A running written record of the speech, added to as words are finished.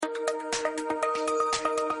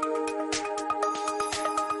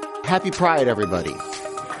Happy Pride, everybody.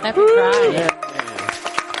 Happy Pride. Yeah.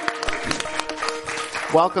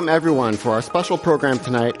 Welcome, everyone, for our special program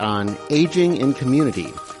tonight on Aging in Community,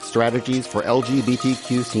 Strategies for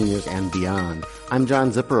LGBTQ Seniors and Beyond. I'm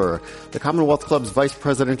John Zipperer, the Commonwealth Club's Vice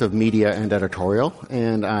President of Media and Editorial,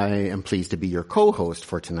 and I am pleased to be your co-host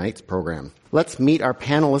for tonight's program. Let's meet our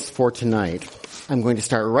panelists for tonight. I'm going to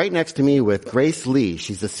start right next to me with Grace Lee.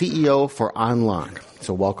 She's the CEO for Unlock.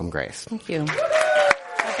 So welcome, Grace. Thank you.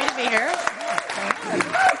 Happy to be here.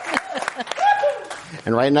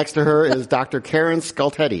 And right next to her is Dr. Karen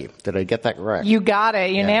Scultetti. Did I get that correct? You got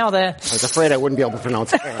it. You nailed it. I was afraid I wouldn't be able to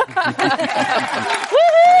pronounce it.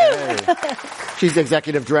 She's the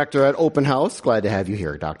Executive Director at Open House. Glad to have you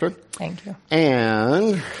here, Doctor. Thank you.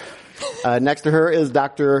 And next to her is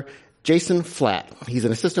Dr. Jason Flatt. He's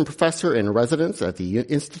an assistant professor in residence at the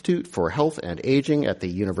Institute for Health and Aging at the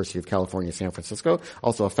University of California, San Francisco.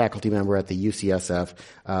 Also a faculty member at the UCSF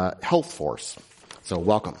Health Force. So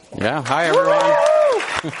welcome. Yeah. Hi, everyone.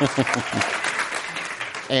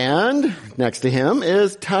 And next to him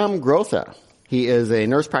is Tom Grotha. He is a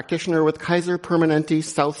nurse practitioner with Kaiser Permanente,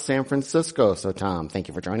 South San Francisco. So, Tom, thank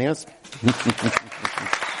you for joining us.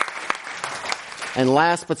 And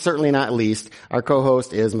last but certainly not least, our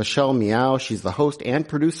co-host is Michelle Meow. She's the host and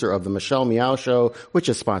producer of the Michelle Meow Show, which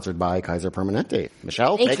is sponsored by Kaiser Permanente.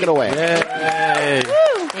 Michelle, take it away. Yay.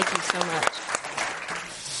 Thank you so much.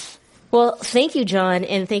 Well, thank you, John,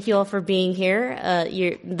 and thank you all for being here.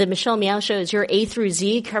 The Michelle Meow Show is your A through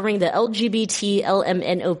Z, covering the LGBT,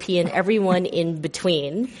 LMNOP, and everyone in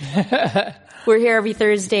between. We're here every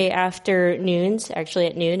Thursday afternoons, actually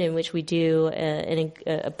at noon, in which we do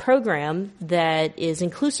a program that is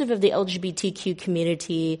inclusive of the LGBTQ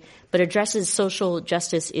community, but addresses social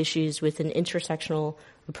justice issues with an intersectional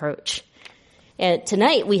approach. And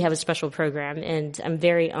tonight we have a special program, and I'm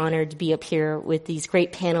very honored to be up here with these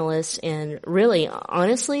great panelists. And really,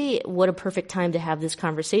 honestly, what a perfect time to have this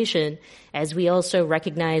conversation as we also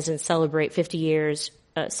recognize and celebrate 50 years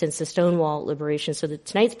since the Stonewall liberation. So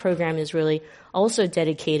tonight's program is really also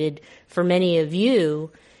dedicated for many of you,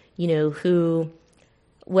 who,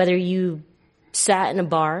 whether you sat in a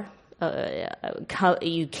bar,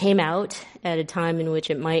 you came out at a time in which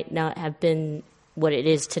it might not have been what it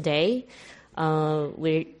is today,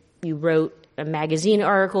 where you wrote a magazine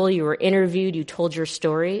article, you were interviewed, you told your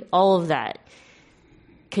story. All of that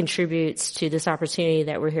contributes to this opportunity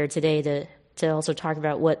that we're here today to also talk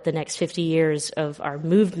about what the next 50 years of our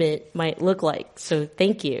movement might look like. So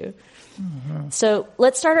thank you. Mm-hmm. So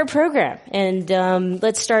let's start our program, and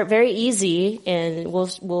let's start very easy, and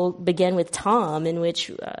we'll begin with Tom, in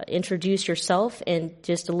which introduce yourself and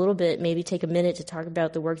just a little bit, maybe take a minute to talk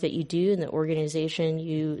about the work that you do and the organization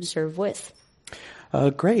you serve with.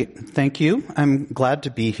 Great. Thank you. I'm glad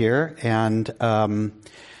to be here. And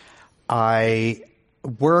I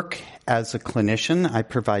work as a clinician. I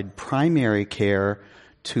provide primary care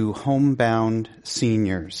to homebound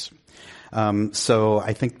seniors. So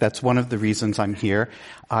I think that's one of the reasons I'm here.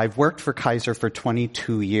 I've worked for Kaiser for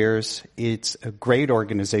 22 years. It's a great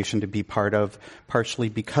organization to be part of, partially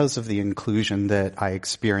because of the inclusion that I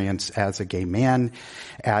experience as a gay man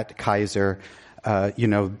at Kaiser.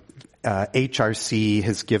 HRC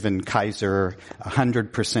has given Kaiser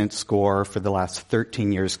 100% score for the last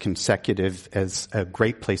 13 years consecutive as a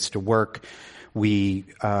great place to work. We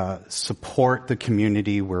support the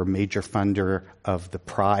community. We're a major funder of the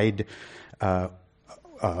Pride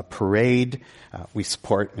parade. We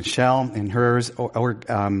support Michelle and hers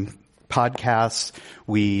podcasts.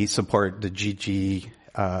 We support the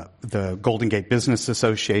the Golden Gate Business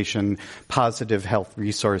Association, Positive Health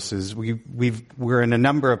Resources. We're in a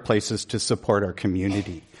number of places to support our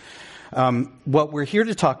community. What we're here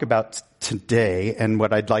to talk about today, and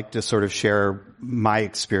what I'd like to sort of share my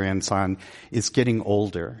experience on, is getting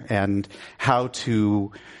older and how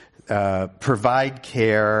to provide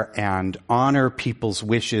care and honor people's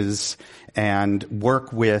wishes and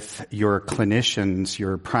work with your clinicians,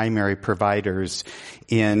 your primary providers,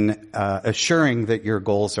 in assuring that your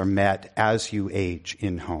goals are met as you age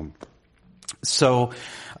in home. So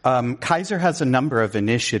Kaiser has a number of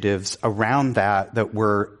initiatives around that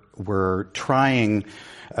we're trying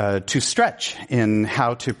to stretch in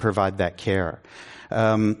how to provide that care.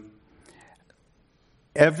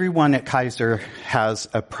 Everyone at Kaiser has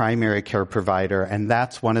a primary care provider, and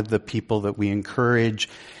that's one of the people that we encourage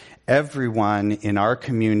everyone in our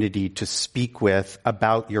community to speak with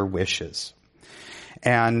about your wishes.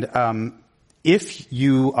 And if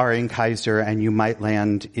you are in Kaiser and you might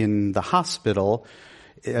land in the hospital,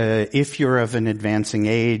 if you're of an advancing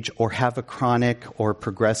age or have a chronic or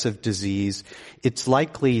progressive disease, it's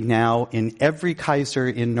likely now in every Kaiser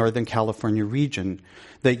in Northern California region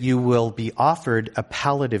that you will be offered a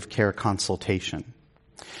palliative care consultation.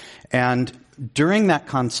 And during that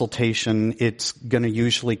consultation, it's going to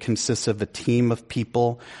usually consist of a team of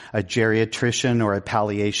people, a geriatrician or a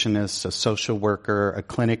palliationist, a social worker, a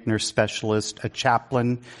clinic nurse specialist, a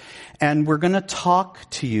chaplain, and we're going to talk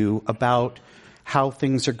to you about how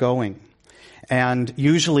things are going. And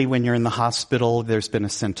usually when you're in the hospital, there's been a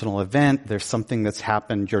sentinel event, there's something that's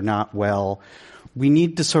happened, you're not well. We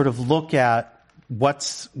need to sort of look at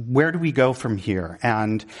where do we go from here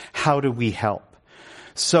and how do we help?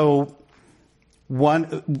 So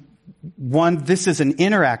this is an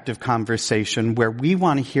interactive conversation where we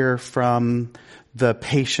want to hear from the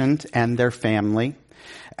patient and their family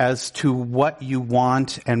as to what you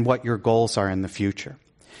want and what your goals are in the future.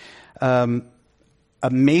 A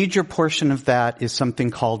major portion of that is something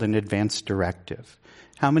called an advance directive.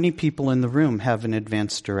 How many people in the room have an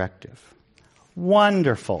advance directive?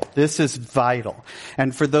 Wonderful. This is vital.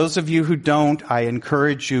 And for those of you who don't, I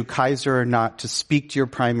encourage you, Kaiser or not, to speak to your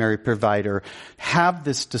primary provider. Have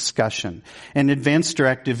this discussion. An advance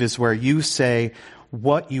directive is where you say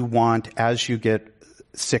what you want as you get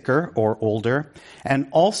sicker or older, and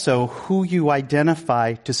also who you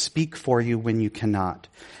identify to speak for you when you cannot.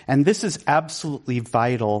 And this is absolutely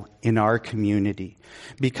vital in our community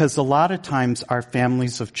because a lot of times our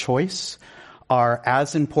families of choice are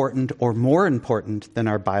as important or more important than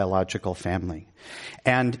our biological family.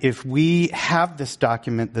 And if we have this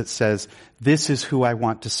document that says, this is who I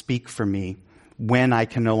want to speak for me when I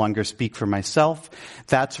can no longer speak for myself,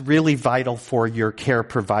 that's really vital for your care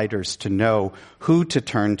providers to know who to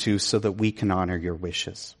turn to so that we can honor your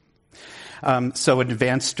wishes. So an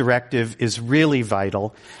advance directive is really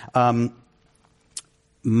vital.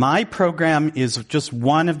 My program is just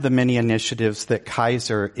one of the many initiatives that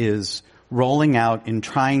Kaiser is rolling out in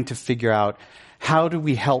trying to figure out how do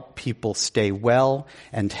we help people stay well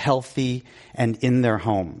and healthy and in their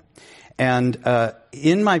home. And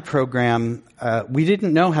in my program, we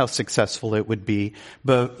didn't know how successful it would be,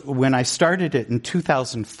 but when I started it in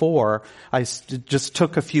 2004, I just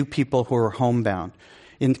took a few people who were homebound.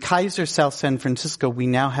 In Kaiser South San Francisco, we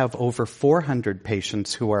now have over 400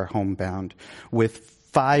 patients who are homebound, with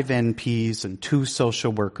 5 NPs and 2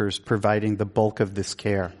 social workers providing the bulk of this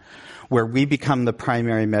care, where we become the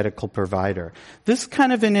primary medical provider. This is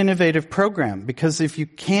kind of an innovative program because if you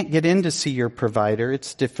can't get in to see your provider,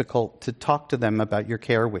 it's difficult to talk to them about your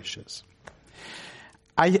care wishes.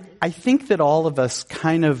 I think that all of us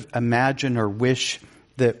kind of imagine or wish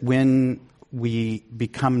that when we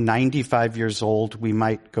become 95 years old, we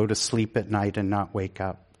might go to sleep at night and not wake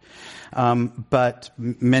up. But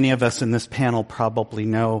many of us in this panel probably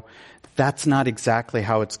know that's not exactly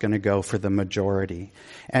how it's going to go for the majority.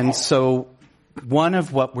 And so one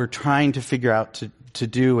of what we're trying to figure out to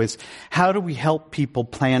do is how do we help people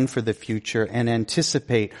plan for the future and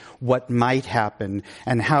anticipate what might happen,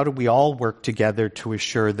 and how do we all work together to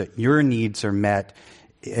assure that your needs are met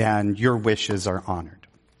and your wishes are honored.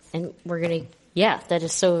 And we're going to, that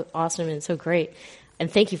is so awesome and so great.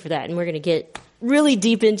 And thank you for that. And we're going to get really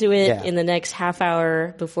deep into it in the next half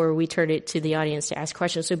hour before we turn it to the audience to ask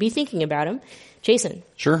questions. So be thinking about them. Jason.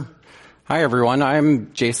 Sure. Hi, everyone.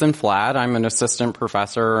 I'm Jason Fladd. I'm an assistant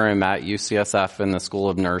professor. I'm at UCSF in the School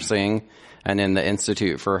of Nursing and in the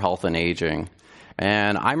Institute for Health and Aging.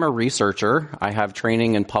 And I'm a researcher. I have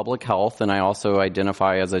training in public health, and I also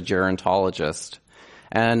identify as a gerontologist.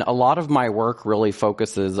 And a lot of my work really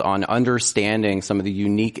focuses on understanding some of the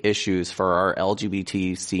unique issues for our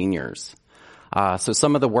LGBT seniors. So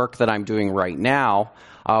some of the work that I'm doing right now,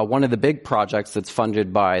 one of the big projects that's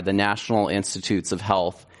funded by the National Institutes of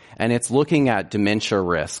Health, and it's looking at dementia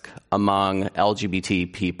risk among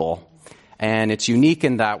LGBT people. And it's unique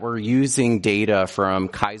in that we're using data from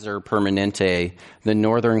Kaiser Permanente, the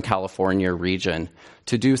Northern California region,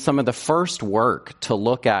 to do some of the first work to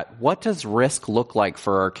look at what does risk look like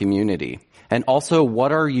for our community, and also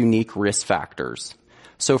what are unique risk factors.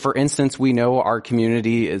 So for instance, we know our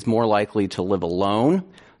community is more likely to live alone,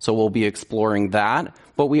 so we'll be exploring that.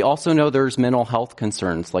 But we also know there's mental health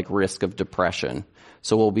concerns like risk of depression.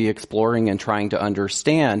 So we'll be exploring and trying to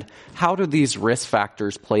understand how do these risk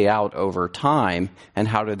factors play out over time and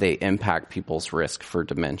how do they impact people's risk for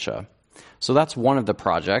dementia. So that's one of the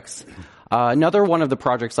projects. Another one of the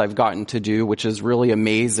projects I've gotten to do, which is really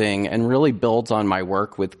amazing and really builds on my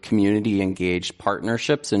work with community-engaged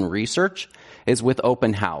partnerships and research, is with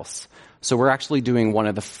Open House. So we're actually doing one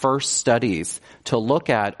of the first studies to look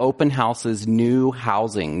at Open House's new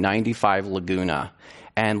housing, 95 Laguna.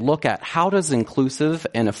 and look at how does inclusive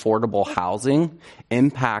and affordable housing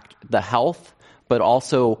impact the health, but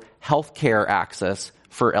also healthcare access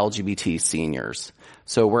for LGBT seniors.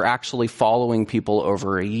 So we're actually following people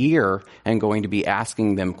over a year and going to be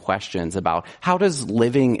asking them questions about how does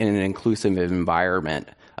living in an inclusive environment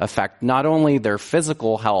affect not only their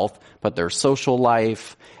physical health, but their social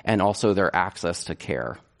life and also their access to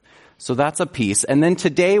care. So that's a piece. And then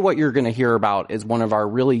today what you're going to hear about is one of our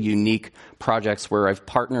really unique projects where I've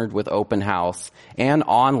partnered with Open House and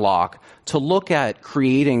OnLock to look at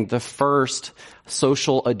creating the first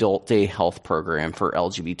social adult day health program for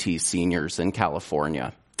LGBT seniors in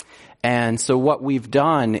California. And so what we've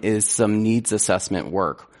done is some needs assessment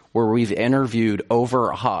work where we've interviewed over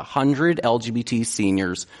 100 LGBT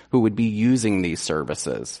seniors who would be using these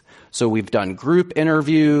services. So we've done group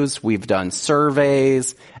interviews, we've done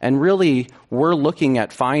surveys, and really we're looking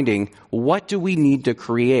at finding what do we need to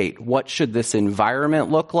create? What should this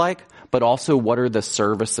environment look like? But also what are the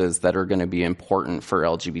services that are going to be important for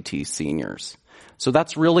LGBT seniors? So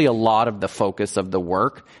that's really a lot of the focus of the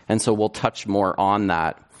work, and so we'll touch more on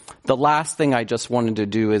that. The last thing I just wanted to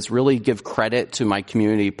do is really give credit to my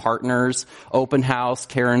community partners, Open House,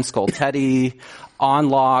 Karen Scoltetti,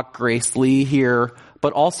 OnLock, Grace Lee here.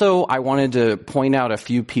 But also I wanted to point out a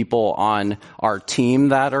few people on our team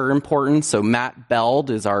that are important. So Matt Beld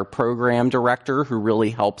is our program director who really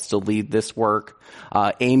helps to lead this work.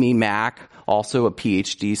 Amy Mack, also a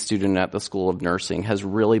PhD student at the School of Nursing, has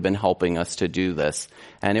really been helping us to do this.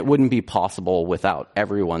 And it wouldn't be possible without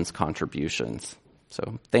everyone's contributions.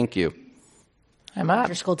 So thank you. I'm up.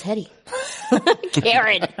 Dr. Scoltetti.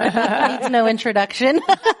 Karen. Needs no introduction.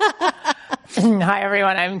 Hi,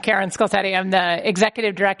 everyone. I'm Karen Scoltetti. I'm the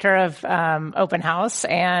executive director of Open House,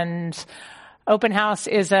 and Open House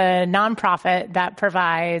is a nonprofit that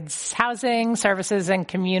provides housing, services, and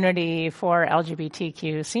community for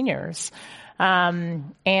LGBTQ seniors.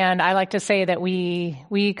 And I like to say that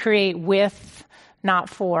we create with, not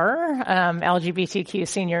for, LGBTQ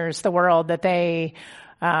seniors the world that they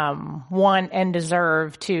want and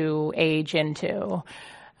deserve to age into.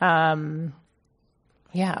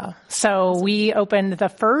 So we opened the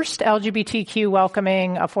first LGBTQ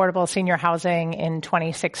welcoming affordable senior housing in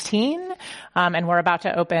 2016. And we're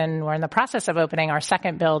in the process of opening our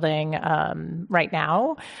second building, right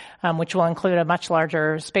now, which will include a much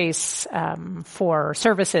larger space, for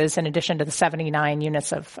services in addition to the 79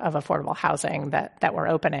 units of affordable housing that we're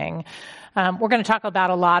opening. We're going to talk about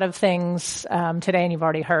a lot of things, today, and you've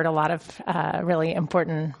already heard a lot of, really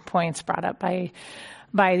important points brought up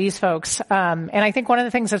by these folks. And I think one of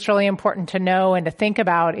the things that's really important to know and to think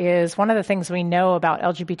about is one of the things we know about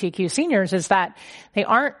LGBTQ seniors is that they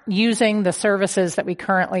aren't using the services that we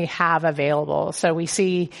currently have available. So we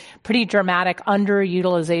see pretty dramatic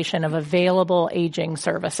underutilization of available aging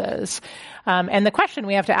services. And the question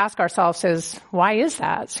we have to ask ourselves is, why is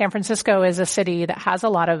that? San Francisco is a city that has a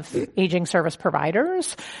lot of aging service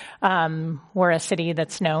providers. We're a city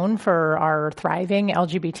that's known for our thriving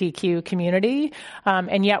LGBTQ community.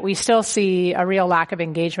 And yet we still see a real lack of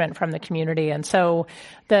engagement from the community. And so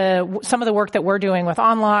some of the work that we're doing with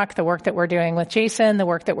OnLock, the work that we're doing with Jason, the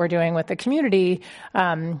work that we're doing with the community,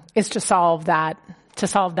 is to solve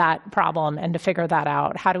that problem and to figure that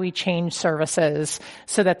out. How do we change services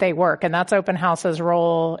so that they work? And that's Open House's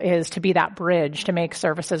role, is to be that bridge to make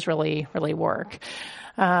services really, really work.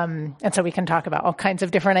 And so we can talk about all kinds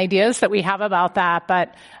of different ideas that we have about that.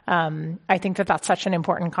 But I think that that's such an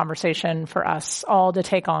important conversation for us all to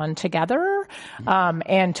take on together,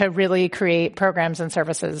 and to really create programs and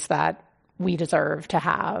services that we deserve to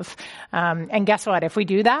have. And guess what? If we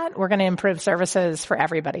do that, we're going to improve services for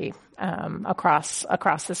everybody across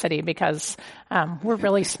the city, because we're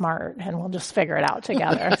really smart and we'll just figure it out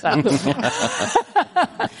together. So.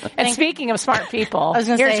 And speaking of smart people,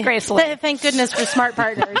 here's Grace Lee. Thank goodness for smart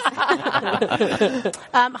partners.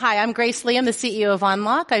 Hi, I'm Grace Lee. I'm the CEO of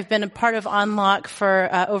OnLock. I've been a part of OnLock for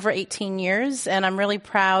over 18 years, and I'm really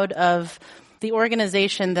proud of the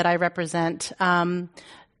organization that I represent.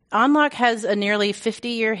 OnLock has a nearly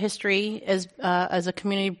 50-year history as a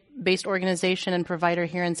community-based organization and provider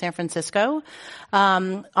here in San Francisco.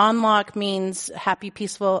 OnLock means happy,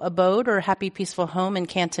 peaceful abode or happy, peaceful home in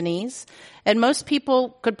Cantonese. And most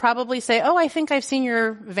people could probably say, oh, I think I've seen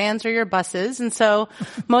your vans or your buses. And so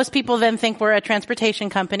most people then think we're a transportation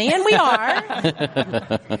company, and we are.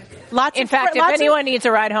 In fact, if anyone needs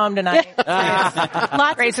a ride home tonight,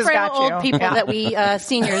 lots Grace of frail has got you. old people that we,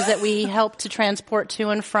 seniors that we help to transport to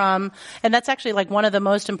and from. And that's actually like one of the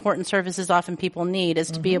most important services often people need, is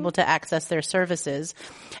to be able able to access their services.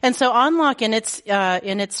 And so OnLock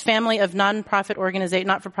in its family of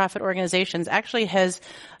not-for-profit organizations actually has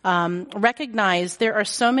recognized there are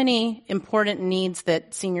so many important needs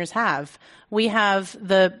that seniors have. We have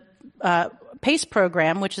the PACE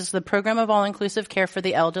program, which is the Program of All-Inclusive Care for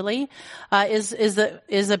the Elderly, is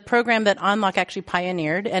a program that OnLock actually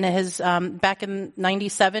pioneered, and it has back in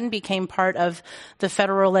 '97 became part of the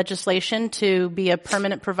federal legislation to be a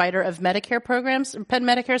permanent provider of Medicare programs,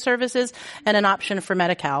 Medicare services, and an option for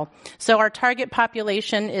Medi-Cal. So our target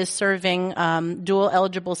population is serving dual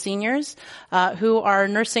eligible seniors who are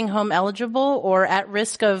nursing home eligible or at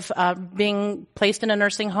risk of being placed in a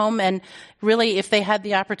nursing home, and really, if they had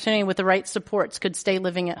the opportunity with the right supports, could stay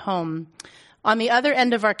living at home. On the other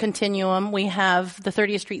end of our continuum, we have the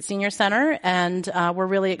 30th Street Senior Center, and we're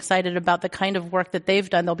really excited about the kind of work that they've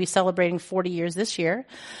done. They'll be celebrating 40 years this year.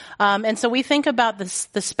 And so we think about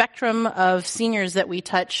the spectrum of seniors that we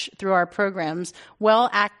touch through our programs,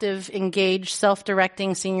 active, engaged,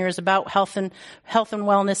 self-directing seniors about health and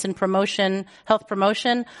wellness and health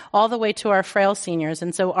promotion, all the way to our frail seniors.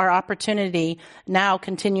 And so our opportunity now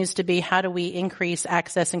continues to be how do we increase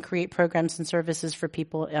access and create programs and services for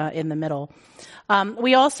people in the middle.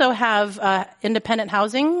 We also have independent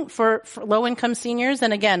housing for low-income seniors.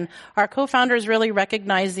 And again, our co-founders really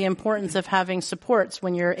recognize the importance of having supports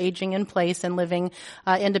when you're aging in place and living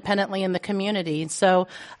independently in the community. So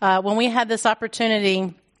when we had this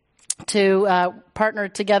opportunity to partner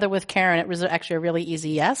together with Karen, it was actually a really easy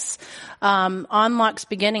yes. OnLock's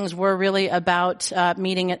beginnings were really about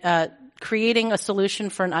creating a solution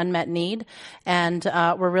for an unmet need, and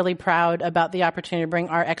we're really proud about the opportunity to bring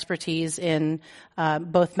our expertise in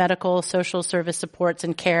both medical, social service supports,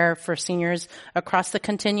 and care for seniors across the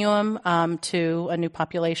continuum to a new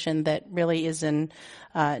population that really is in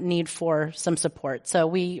need for some support. So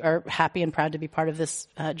we are happy and proud to be part of this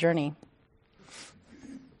journey.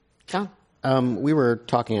 John? We were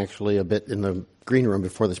talking actually a bit in the green room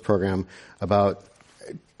before this program about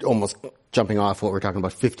almost jumping off what we're talking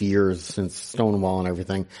about 50 years since Stonewall and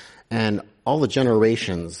everything, and all the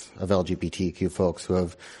generations of LGBTQ folks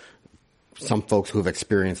some folks who have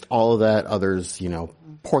experienced all of that, others,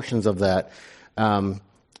 portions of that. And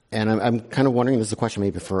I'm kind of wondering, this is a question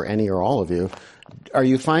maybe for any or all of you, are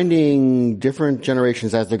you finding different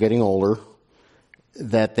generations as they're getting older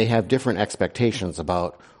that they have different expectations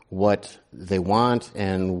about what they want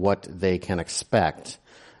and what they can expect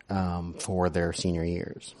for their senior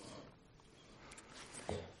years?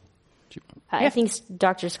 I think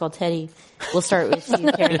Dr. Scoltetti, we'll start with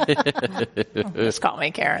you, Karen. Just call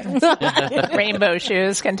me Karen. Rainbow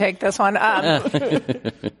shoes can take this one.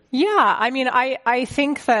 Yeah, I mean, I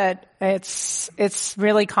think that it's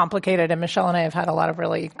really complicated, and Michelle and I have had a lot of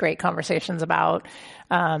really great conversations about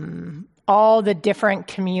all the different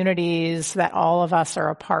communities that all of us are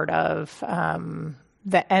a part of,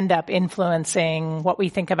 that end up influencing what we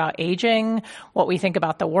think about aging, what we think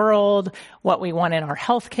about the world, what we want in our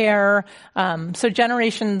healthcare. So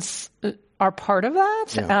generations are part of that.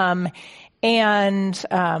 Yeah.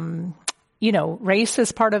 Race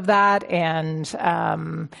is part of that, and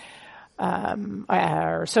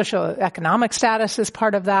our socioeconomic status is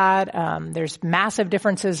part of that. There's massive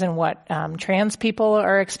differences in what trans people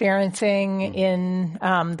are experiencing in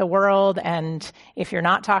the world, and if you're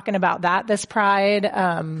not talking about that this Pride,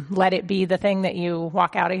 let it be the thing that you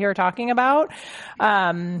walk out of here talking about.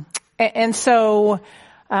 I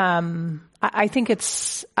think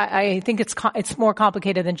it's more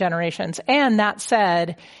complicated than generations. And that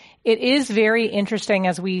said, it is very interesting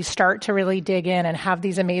as we start to really dig in and have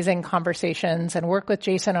these amazing conversations and work with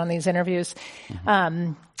Jason on these interviews.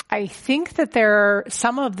 I think that there are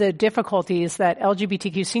some of the difficulties that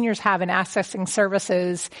LGBTQ seniors have in accessing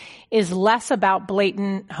services is less about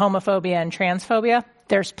blatant homophobia and transphobia.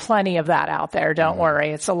 There's plenty of that out there. Don't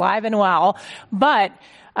worry. It's alive and well. But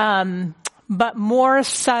more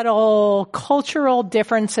subtle cultural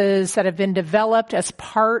differences that have been developed as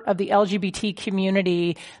part of the LGBT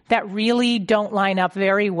community that really don't line up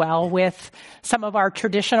very well with some of our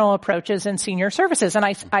traditional approaches in senior services. And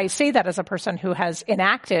I say that as a person who has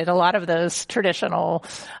enacted a lot of those traditional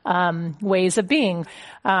ways of being.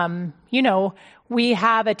 We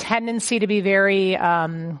have a tendency to be very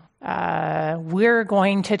we're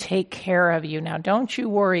going to take care of you. Now, don't you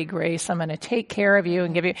worry, Grace. I'm going to take care of you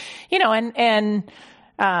and give you, and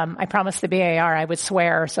I promised the BAR I would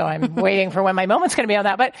swear, so I'm waiting for when my moment's going to be on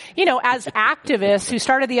that. But, as activists who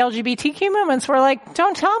started the LGBTQ movements, we're like,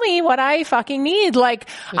 don't tell me what I fucking need. Like,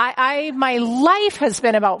 my life has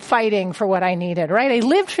been about fighting for what I needed, right? I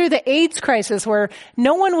lived through the AIDS crisis where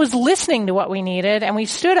no one was listening to what we needed, and we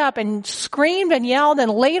stood up and screamed and yelled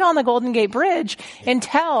and laid on the Golden Gate Bridge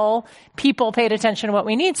until people paid attention to what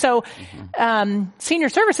we need. So, senior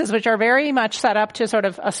services, which are very much set up to sort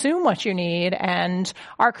of assume what you need and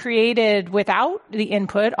are created without the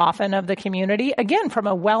input often of the community, again, from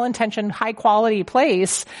a well-intentioned, high-quality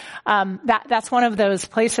place, that's one of those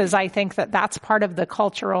places I think that's part of the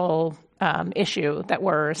cultural issue that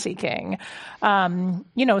we're seeking.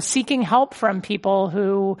 Seeking help from people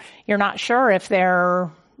who you're not sure if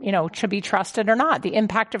they're to be trusted or not, the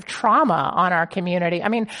impact of trauma on our community. I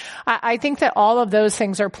mean, I think that all of those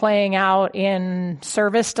things are playing out in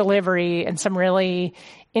service delivery in some really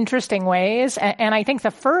interesting ways. And I think the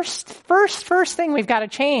first thing we've got to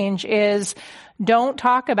change is don't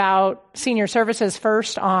talk about senior services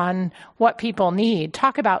first on what people need.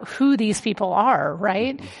 Talk about who these people are,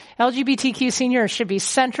 right? LGBTQ seniors should be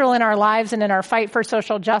central in our lives and in our fight for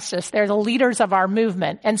social justice. They're the leaders of our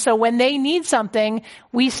movement. And so when they need something,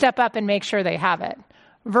 we step up and make sure they have it.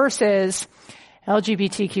 Versus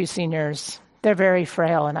LGBTQ seniors, they're very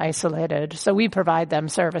frail and isolated, so we provide them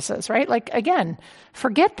services, right? Like, again,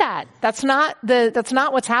 forget that. That's not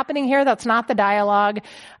what's happening here. That's not the dialogue.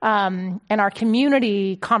 And our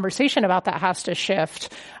community conversation about that has to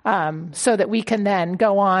shift, so that we can then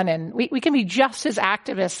go on and we can be just as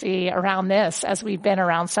activist-y around this as we've been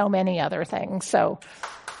around so many other things. So,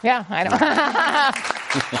 yeah, I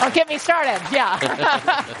know. Don't get me started.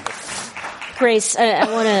 Yeah. Grace,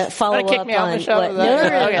 I want to follow up on what.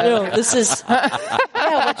 No, this is.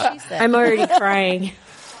 Yeah, what she said. I'm already crying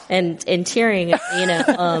and tearing.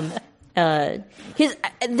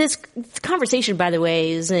 This conversation, by the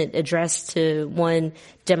way, isn't addressed to one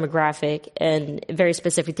demographic and very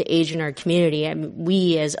specific to age in our community. I mean,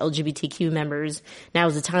 we as LGBTQ members, now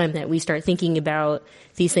is the time that we start thinking about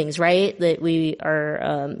these things, right? That we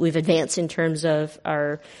are, we've advanced in terms of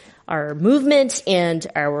our movement and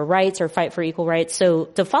our rights, our fight for equal rights. So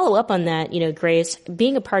to follow up on that, Grace,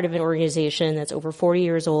 being a part of an organization that's over 40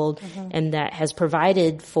 years old and that has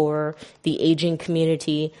provided for the aging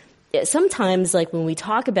community, sometimes, like when we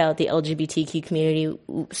talk about the LGBTQ community,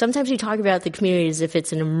 sometimes we talk about the community as if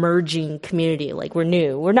it's an emerging community, like we're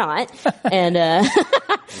new. We're not. And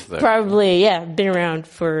probably, been around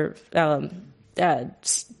for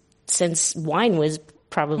since wine was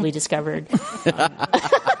probably discovered.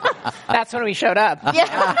 That's when we showed up.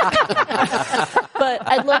 Yeah. But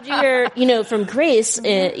I'd love to hear, from Grace,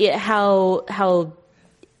 how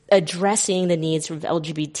addressing the needs of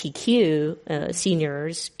LGBTQ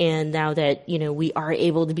seniors, and now that we are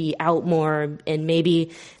able to be out more, and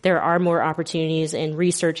maybe there are more opportunities and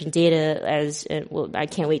research and data. I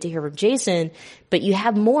can't wait to hear from Jason. But you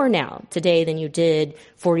have more now today than you did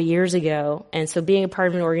 40 years ago, and so being a part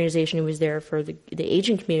of an organization who was there for the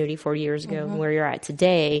aging community 40 years ago, and where you're at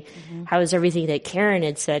today, how is everything that Karen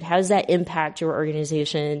had said? How does that impact your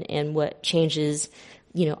organization, and what changes?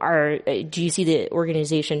 Do you see the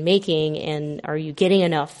organization making, and are you getting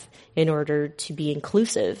enough in order to be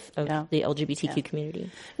inclusive of the LGBTQ community?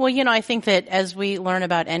 Well, I think that as we learn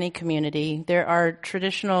about any community, there are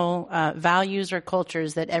traditional values or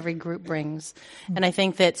cultures that every group brings. And I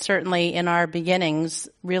think that certainly in our beginnings,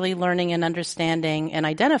 really learning and understanding and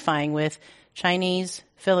identifying with Chinese,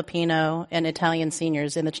 Filipino, and Italian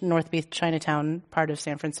seniors in the North Beach Chinatown part of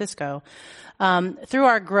San Francisco. Through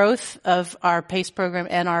our growth of our PACE program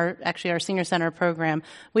and our senior center program,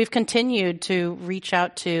 we've continued to reach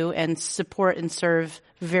out to and support and serve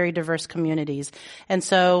very diverse communities. And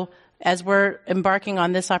so as we're embarking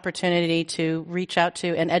on this opportunity to reach out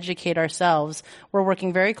to and educate ourselves, we're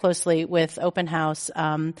working very closely with Open House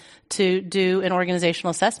to do an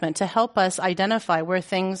organizational assessment to help us identify where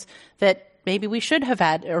things that maybe we should have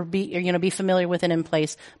had or be familiar with and in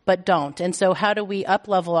place, but don't. And so how do we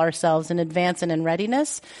up-level ourselves in advance and in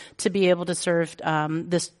readiness to be able to serve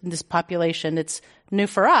this population? It's new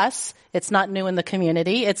for us. It's not new in the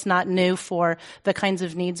community. It's not new for the kinds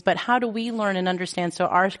of needs. But how do we learn and understand so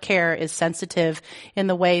our care is sensitive in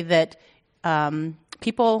the way that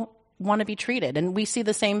people want to be treated? And we see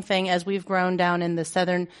the same thing as we've grown down in the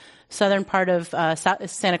southern part of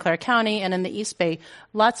Santa Clara County and in the East Bay.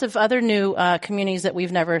 Lots of other new communities that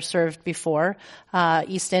we've never served before.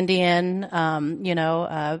 East Indian,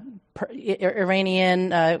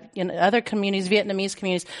 Iranian, in other communities, Vietnamese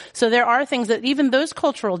communities. So there are things that even those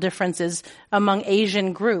cultural differences among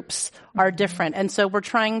Asian groups are different. And so we're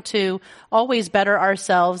trying to always better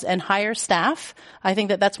ourselves and hire staff. I think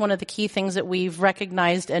that that's one of the key things that we've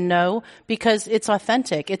recognized and know, because it's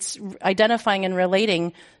authentic. It's identifying and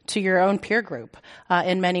relating to your own peer group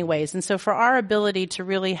in many ways. And so for our ability to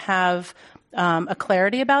really have a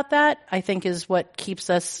clarity about that, I think, is what keeps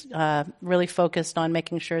us really focused on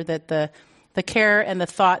making sure that the care and the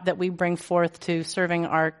thought that we bring forth to serving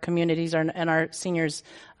our communities and our seniors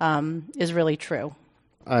is really true.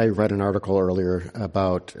 I read an article earlier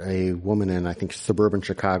about a woman in, I think, suburban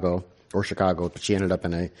Chicago, but she ended up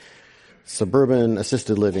in a suburban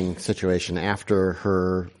assisted living situation after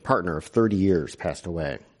her partner of 30 years passed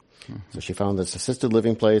away. Mm-hmm. So she found this assisted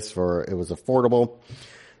living place it was affordable,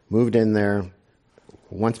 moved in there.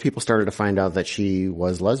 Once people started to find out that she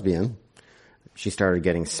was lesbian, she started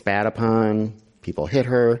getting spat upon. People hit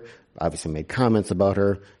her, obviously made comments about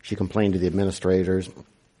her. She complained to the administrators.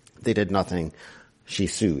 They did nothing. She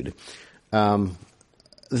sued.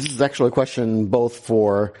 This is actually a question both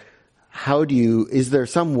for is there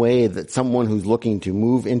some way that someone who's looking to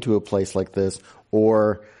move into a place like this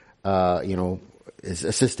or, is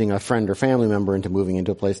assisting a friend or family member into moving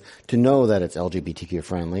into a place to know that it's LGBTQ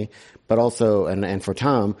friendly, but also, and for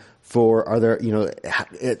Tom, are there,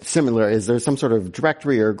 it's similar, is there some sort of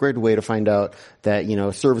directory or grid way to find out that,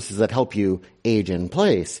 services that help you age in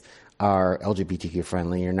place are LGBTQ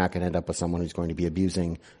friendly? You're not going to end up with someone who's going to be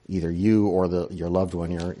abusing either you or your loved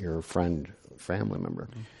one, your friend, family member.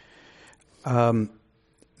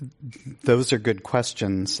 Those are good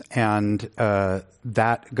questions, and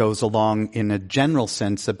that goes along in a general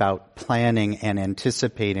sense about planning and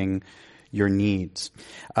anticipating your needs.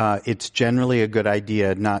 It's generally a good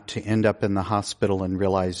idea not to end up in the hospital and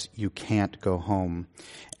realize you can't go home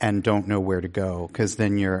and don't know where to go, because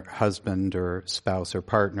then your husband or spouse or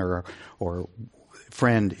partner or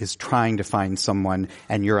friend is trying to find someone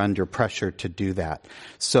and you're under pressure to do that.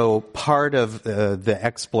 So part of the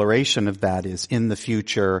exploration of that is, in the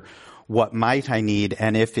future, what might I need?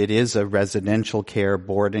 And if it is a residential care,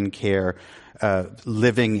 board and care,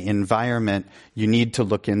 living environment, you need to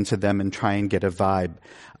look into them and try and get a vibe.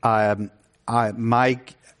 My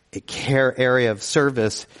care area of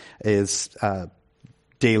service is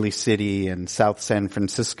Daly City and South San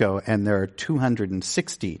Francisco, and there are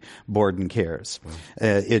 260 board and cares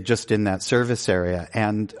just in that service area.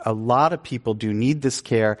 And a lot of people do need this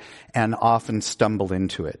care and often stumble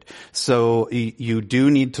into it. So you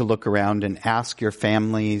do need to look around and ask your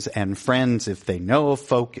families and friends if they know of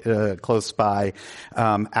folk close by.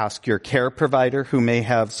 Ask your care provider, who may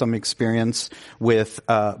have some experience with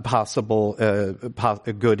possible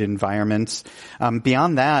good environments.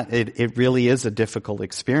 Beyond that, it really is a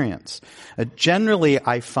difficult experience. Generally,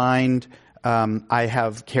 I find I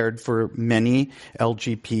have cared for many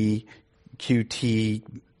LGBTQT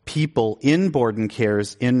people in board and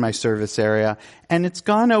cares in my service area, and it's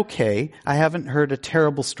gone okay. I haven't heard a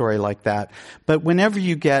terrible story like that. But whenever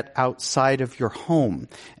you get outside of your home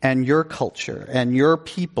and your culture and your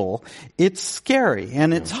people, it's scary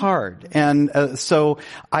and it's hard. And so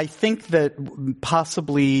I think that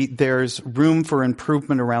possibly there's room for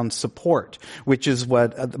improvement around support, which is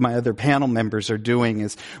what my other panel members are doing,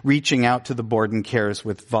 is reaching out to the board and cares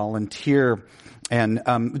with volunteer and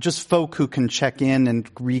just folk who can check in and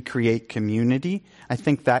recreate community. I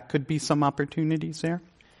think that could be some opportunities there.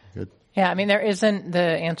 Good. Yeah, I mean, there isn't, the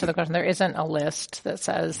answer to the question, there isn't a list that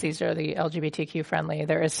says these are the LGBTQ friendly.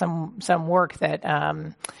 There is some work that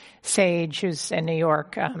Sage, who's in New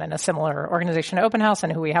York, and a similar organization, Open House,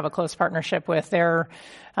 and who we have a close partnership with, they're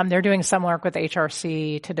doing some work with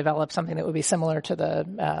HRC to develop something that would be similar to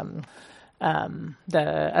the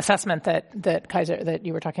assessment that Kaiser, that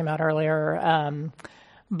you were talking about earlier.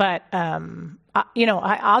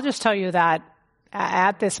 I'll just tell you that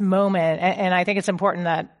at this moment, and I think it's important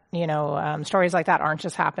that, stories like that aren't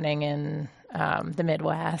just happening in the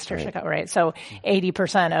Midwest or Chicago, right? So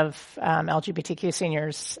 80% of LGBTQ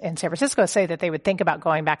seniors in San Francisco say that they would think about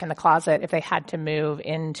going back in the closet if they had to move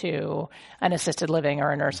into an assisted living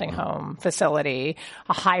or a nursing home facility.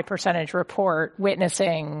 A high percentage report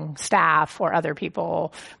witnessing staff or other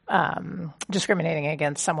people discriminating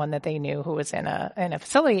against someone that they knew who was in a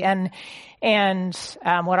facility. And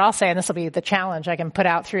what I'll say, and this will be the challenge I can put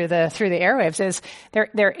out through the airwaves, is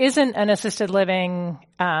there isn't an assisted living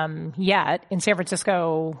yet in San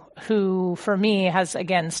Francisco who, for me, has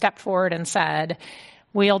again stepped forward and said,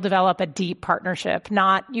 we'll develop a deep partnership.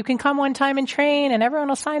 Not, you can come one time and train and everyone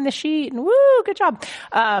will sign the sheet and woo, good job.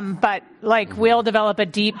 But like, we'll develop a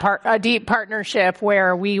deep partnership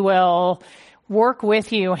where we will work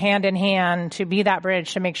with you hand in hand to be that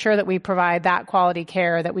bridge, to make sure that we provide that quality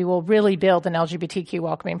care, that we will really build an LGBTQ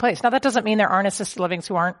welcoming place. Now, that doesn't mean there aren't assisted livings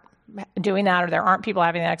who aren't doing that, or there aren't people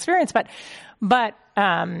having that experience, but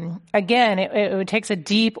again, it takes a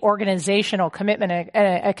deep organizational commitment,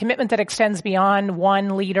 a commitment that extends beyond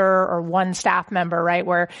one leader or one staff member, right?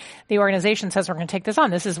 Where the organization says, we're going to take this on.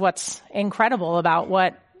 This is what's incredible about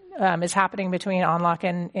what is happening between OnLock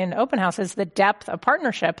and Open House, is the depth of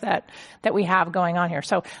partnership that we have going on here.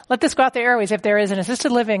 So let this go out the airways. If there is an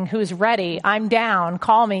assisted living who's ready, I'm down.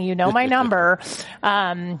 Call me. You know my number.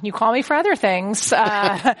 You call me for other things.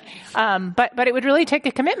 But it would really take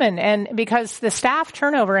a commitment, and because the staff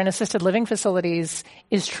turnover in assisted living facilities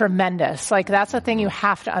is tremendous. Like, that's the thing you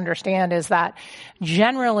have to understand, is that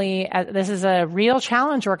generally, this is a real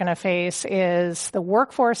challenge we're going to face, is the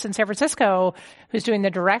workforce in San Francisco who's doing the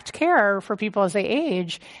direct care for people as they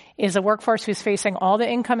age is a workforce who's facing all the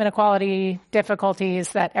income inequality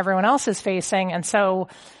difficulties that everyone else is facing. And so,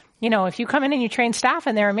 if you come in and you train staff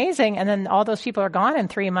and they're amazing, and then all those people are gone in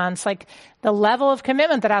 3 months, like, the level of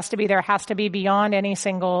commitment that has to be there has to be beyond any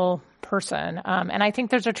single person. And I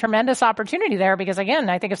think there's a tremendous opportunity there, because, again,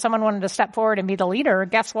 I think if someone wanted to step forward and be the leader,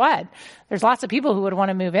 guess what? There's lots of people who would want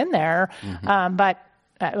to move in there. Mm-hmm.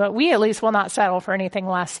 But we at least will not settle for anything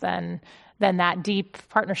less than that deep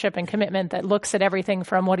partnership and commitment that looks at everything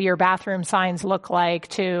from what do your bathroom signs look like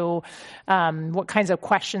to what kinds of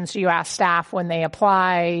questions do you ask staff when they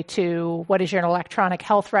apply, to what does your electronic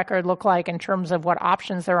health record look like in terms of what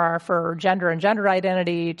options there are for gender and gender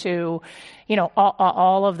identity, to,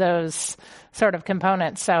 all of those sort of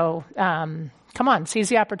components. So come on, seize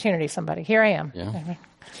the opportunity, somebody. Here I am. Yeah.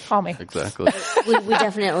 Call me. Exactly. we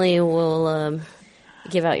definitely will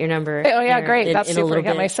give out your number. Oh, yeah, great. That's super. I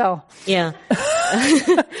got my cell. Yeah.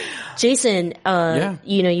 Jason,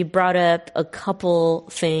 you brought up a couple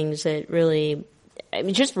things that really,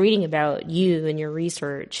 just reading about you and your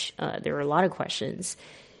research, there were a lot of questions.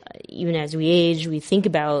 Even as we age, we think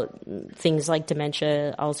about things like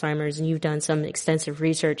dementia, Alzheimer's, and you've done some extensive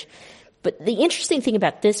research. But the interesting thing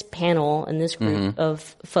about this panel and this group of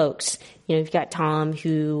folks, you've got Tom,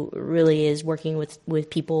 who really is working with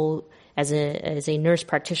people as a nurse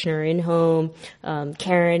practitioner in home,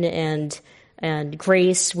 Karen and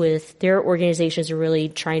Grace with their organizations are really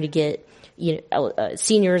trying to get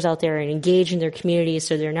seniors out there and engage in their communities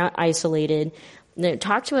so they're not isolated. Now,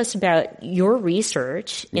 talk to us about your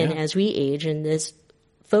research and as we age, and this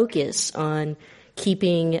focus on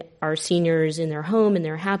keeping our seniors in their home, and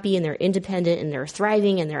they're happy and they're independent and they're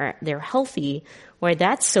thriving and they're healthy. Why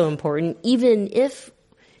that's so important, even if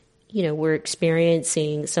we're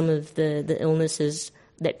experiencing some of the illnesses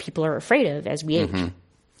that people are afraid of as we age. Mm-hmm.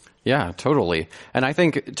 Yeah, totally. And I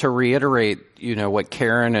think, to reiterate, what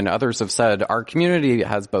Karen and others have said, our community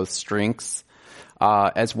has both strengths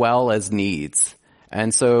as well as needs.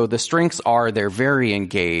 And so the strengths are they're very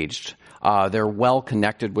engaged. They're well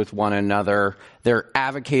connected with one another. They're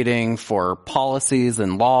advocating for policies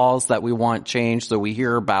and laws that we want changed. So we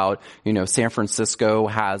hear about, San Francisco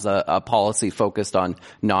has a policy focused on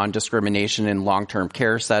non-discrimination in long-term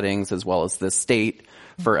care settings, as well as the state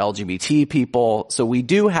for LGBT people. So we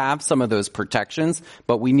do have some of those protections,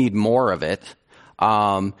 but we need more of it.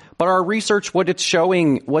 But our research, what it's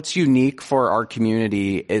showing, what's unique for our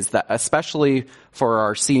community is that, especially for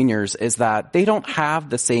our seniors, is that they don't have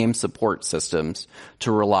the same support systems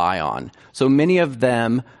to rely on. So many of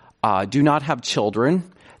them do not have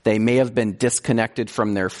children. They may have been disconnected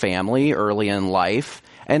from their family early in life.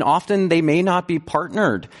 And often they may not be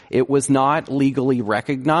partnered. It was not legally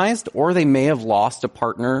recognized, or they may have lost a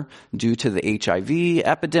partner due to the HIV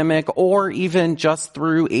epidemic, or even just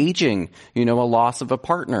through aging, a loss of a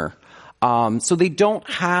partner. So they don't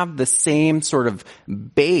have the same sort of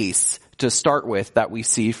base to start with that we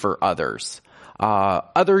see for others.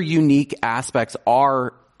 Other unique aspects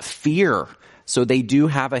are fear. So they do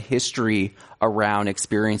have a history around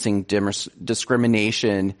experiencing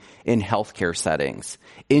discrimination in healthcare settings,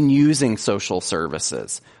 in using social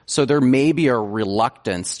services. So there may be a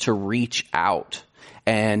reluctance to reach out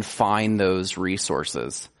and find those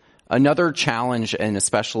resources. Another challenge, and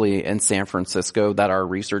especially in San Francisco, that our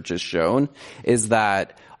research has shown, is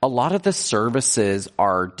that a lot of the services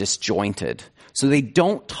are disjointed. So they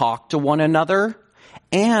don't talk to one another.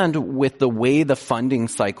 And with the way the funding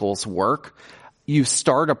cycles work, you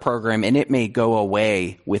start a program and it may go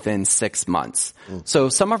away within 6 months. So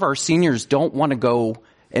some of our seniors don't want to go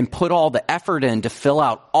and put all the effort in to fill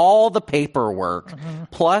out all the paperwork,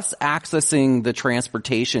 plus accessing the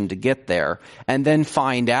transportation to get there, and then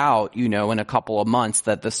find out, in a couple of months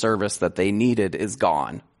that the service that they needed is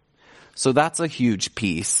gone. So that's a huge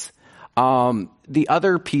piece. The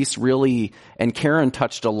other piece really, and Karen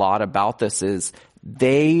touched a lot about this, is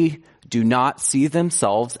they do not see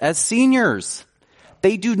themselves as seniors.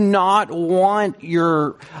 They do not want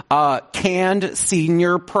your canned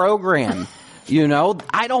senior program.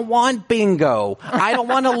 I don't want bingo. I don't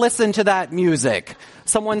want to listen to that music.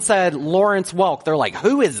 Someone said Lawrence Welk. They're like,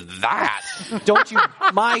 who is that?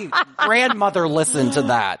 My grandmother listened to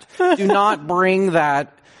that. Do not bring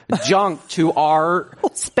that junk to our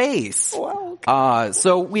space.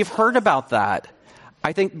 So we've heard about that.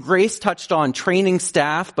 I think Grace touched on training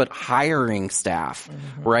staff, but hiring staff,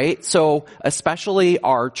 right? So especially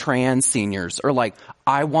our trans seniors are like,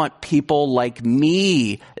 I want people like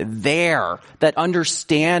me there that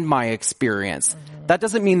understand my experience. That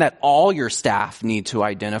doesn't mean that all your staff need to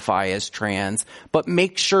identify as trans, but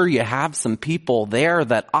make sure you have some people there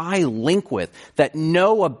that I link with, that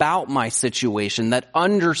know about my situation, that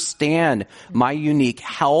understand my unique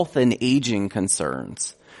health and aging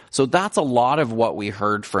concerns. So that's a lot of what we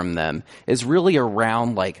heard from them, is really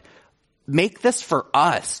around like, make this for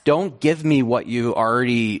us. Don't give me what you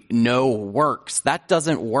already know works. That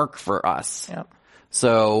doesn't work for us. Yep.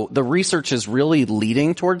 So the research is really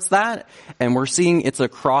leading towards that, and we're seeing it's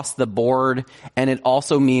across the board, and it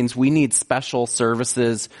also means we need special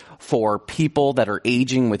services for people that are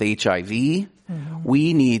aging with HIV.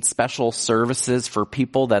 We need special services for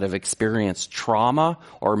people that have experienced trauma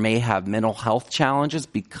or may have mental health challenges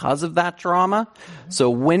because of that trauma.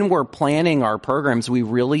 So when we're planning our programs, we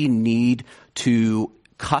really need to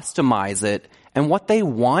customize it. And what they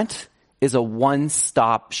want is a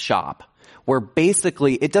one-stop shop, where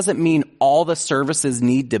basically it doesn't mean all the services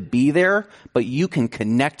need to be there, but you can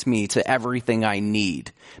connect me to everything I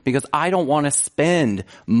need. Because I don't want to spend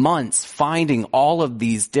months finding all of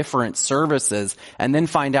these different services and then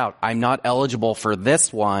find out I'm not eligible for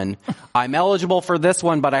this one. I'm eligible for this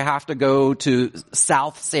one, but I have to go to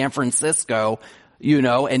South San Francisco,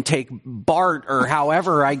 and take BART or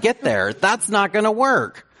however I get there. That's not going to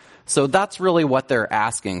work. So that's really what they're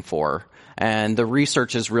asking for. And the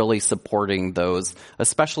research is really supporting those,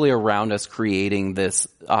 especially around us creating this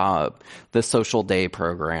social day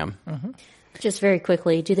program. Just very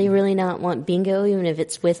quickly, do they really not want bingo, even if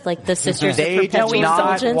it's with like the Sisters of They Perpetual do not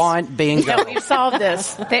Indulgence? want bingo. No, we've solved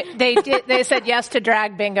this. They said yes to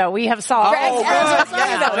drag bingo. We have solved it.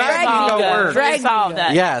 Drag We solved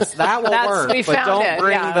that. Yes, that will work, We but found don't it.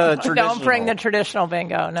 bring the traditional. Don't bring the traditional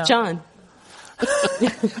bingo. No. John.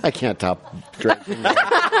 I can't top drag.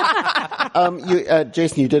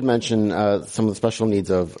 Jason, you did mention some of the special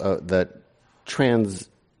needs of that trans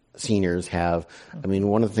seniors have. I mean,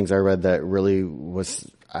 one of the things I read that really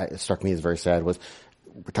struck me as very sad was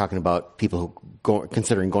we're talking about people who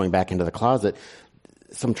considering going back into the closet.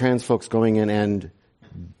 Some trans folks going in and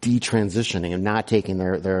detransitioning and not taking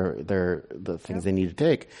the things they need to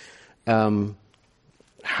take.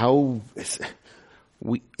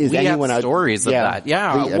 We have stories of that.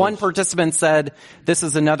 Yeah. One participant said this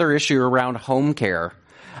is another issue around home care.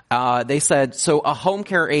 They said, so a home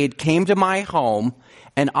care aide came to my home,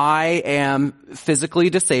 and I am physically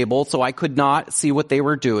disabled, so I could not see what they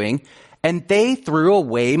were doing, and they threw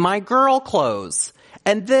away my girl clothes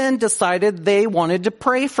and then decided they wanted to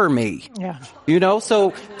pray for me. Yeah.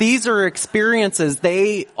 So these are experiences.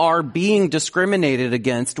 They are being discriminated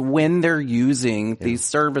against when they're using these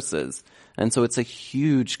services. And so it's a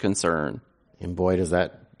huge concern. And boy, does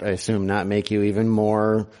that, I assume, not make you even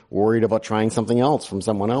more worried about trying something else from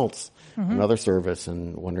someone else, another service,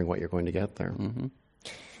 and wondering what you're going to get there.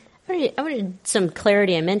 I wanted some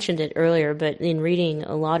clarity. I mentioned it earlier, but in reading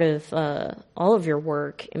a lot of all of your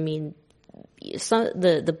work, I mean,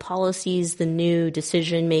 the policies, the new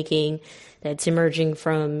decision making that's emerging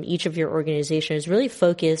from each of your organizations is really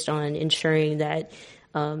focused on ensuring that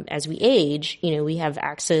as we age, we have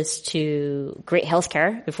access to great health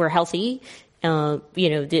care if we're healthy.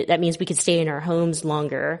 That means we could stay in our homes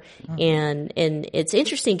longer. And it's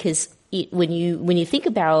interesting because when you think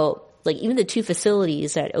about like even the two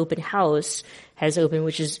facilities that Open House has opened,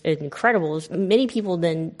 which is incredible, many people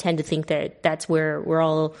then tend to think that that's where we're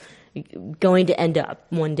all going to end up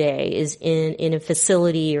one day, is in a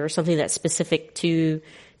facility or something that's specific to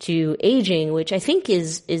aging, which I think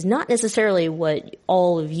is not necessarily what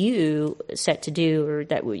all of you set to do or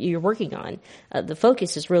that you're working on. The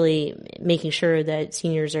focus is really making sure that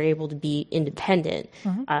seniors are able to be independent.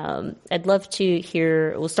 I'd love to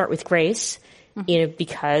hear, we'll start with Grace,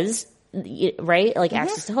 because right? Like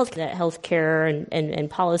access to healthcare and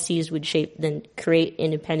policies would create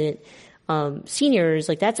independent seniors.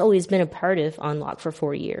 Like that's always been a part of Unlock for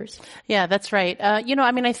 4 years. Yeah, that's right.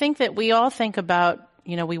 I think that we all think about,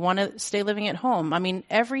 we want to stay living at home. I mean,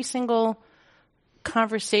 every single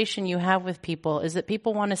conversation you have with people is that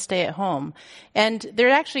people want to stay at home. And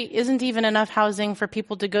there actually isn't even enough housing for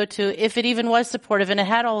people to go to if it even was supportive and it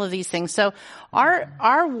had all of these things. So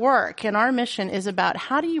our work and our mission is about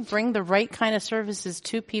how do you bring the right kind of services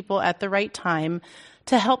to people at the right time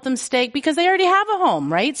to help them stay, because they already have a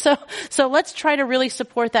home, right? So let's try to really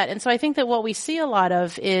support that. And so I think that what we see a lot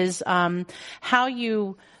of is how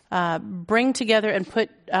you bring together and put,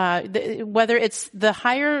 whether it's the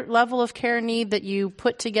higher level of care need that you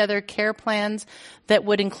put together care plans that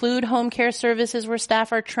would include home care services where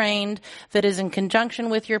staff are trained, that is in conjunction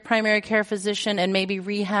with your primary care physician and maybe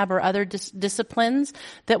rehab or other disciplines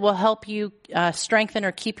that will help you strengthen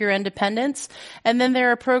or keep your independence. And then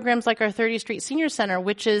there are programs like our 30th Street Senior Center,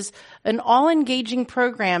 which is an all-engaging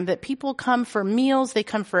program that people come for meals, they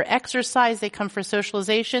come for exercise, they come for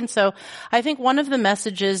socialization. So I think one of the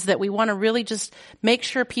messages that we want to really just make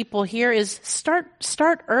sure people hear is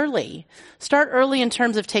start early. Start early in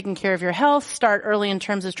terms of taking care of your health. Start early in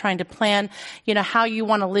terms of trying to plan, how you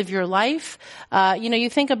want to live your life. You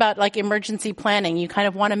think about like emergency planning. You kind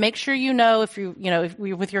of want to make sure if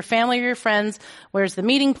you're with your family or your friends, where's the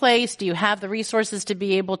meeting place? Do you have the resources to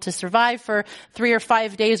be able to survive for 3 or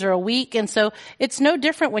 5 days or a week? And so it's no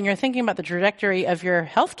different when you're thinking about the trajectory of your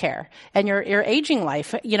health care and your aging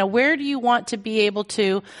life. Where do you want to be able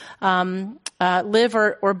to live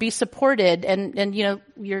or be supported? And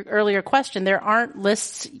your earlier question, there aren't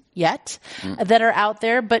lists yet that are out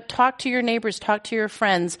there, but talk to your neighbors, talk to your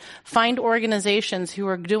friends, find organizations who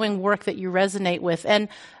are doing work that you resonate with. And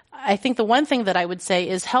I think the one thing that I would say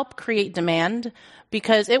is help create demand,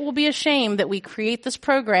 because it will be a shame that we create this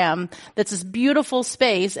program that's this beautiful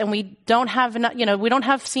space and we don't have enough, we don't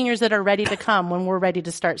have seniors that are ready to come when we're ready to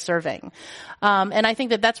start serving. And I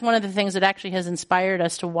think that that's one of the things that actually has inspired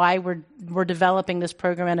us to why we're developing this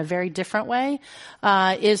program in a very different way,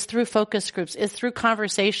 is through focus groups, is through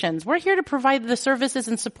conversations. We're here to provide the services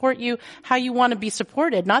and support you how you want to be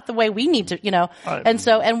supported, not the way we need to,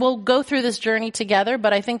 and we'll go through this journey together.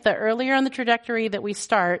 But I think the earlier on the trajectory that we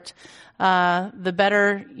start, the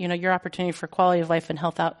better, your opportunity for quality of life and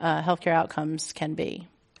healthcare outcomes can be.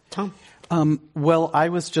 Tom? Well, I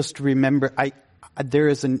was just there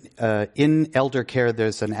is in elder care,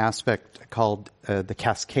 there's an aspect called the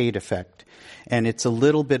cascade effect. And it's a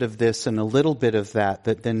little bit of this and a little bit of that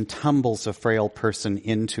then tumbles a frail person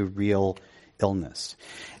into real illness.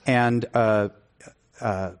 And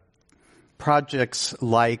projects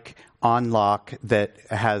like Unlock that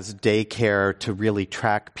has daycare to really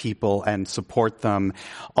track people and support them.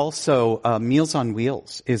 Also, Meals on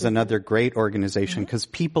Wheels is another great organization because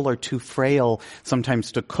people are too frail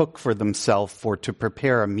sometimes to cook for themselves or to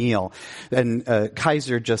prepare a meal. And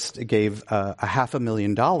Kaiser just gave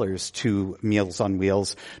 $500,000 to Meals on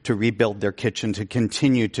Wheels to rebuild their kitchen, to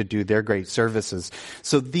continue to do their great services.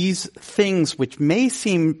 So these things, which may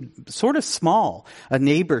seem sort of small, a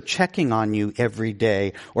neighbor checking on you every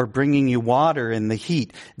day or bringing you water in the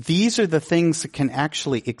heat. These are the things that can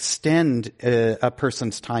actually extend a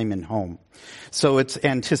person's time in home. So it's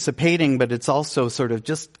anticipating, but it's also sort of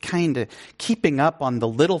just kind of keeping up on the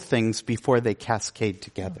little things before they cascade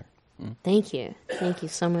together. Thank you. Thank you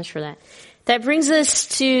so much for that. That brings us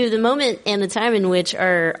to the moment and the time in which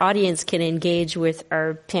our audience can engage with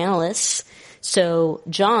our panelists. So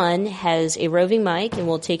John has a roving mic and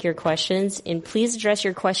we'll take your questions. And please address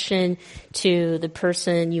your question to the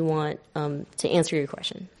person you want to answer your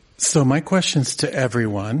question. So my question's to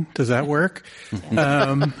everyone. Does that work?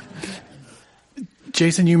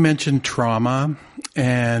 Jason, you mentioned trauma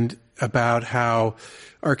and about how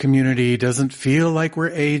our community doesn't feel like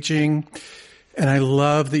we're aging. And I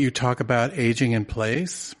love that you talk about aging in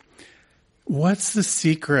place. What's the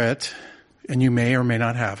secret, and you may or may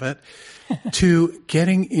not have it, to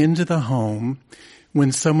getting into the home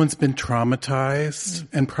when someone's been traumatized,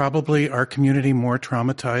 and probably our community more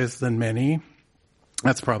traumatized than many?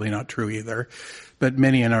 That's probably not true either, but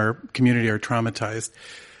many in our community are traumatized.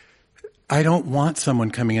 I don't want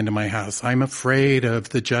someone coming into my house. I'm afraid of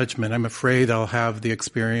the judgment. I'm afraid I'll have the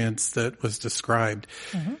experience that was described.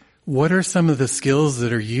 Mm-hmm. What are some of the skills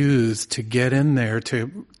that are used to get in there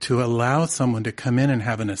to allow someone to come in and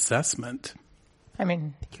have an assessment? I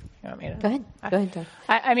mean, you want me to? Go ahead, Doug.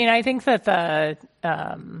 I think that that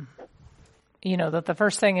the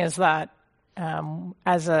first thing is that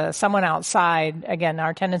as someone outside, again,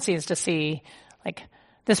 our tendency is to see like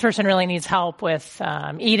this person really needs help with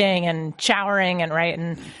eating and showering and right.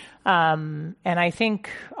 And I think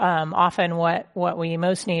often what we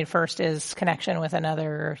most need first is connection with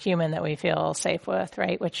another human that we feel safe with,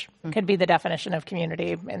 right? Which could be the definition of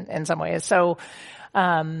community in some ways. So,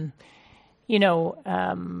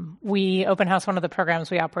 we Open House, one of the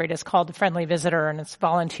programs we operate is called the Friendly Visitor, and it's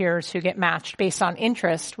volunteers who get matched based on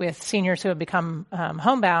interest with seniors who have become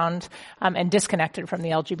homebound and disconnected from the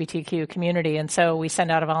LGBTQ community. And so we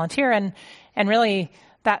send out a volunteer, and really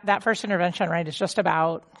that first intervention, right, is just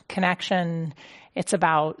about connection. It's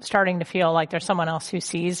about starting to feel like there's someone else who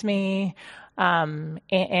sees me.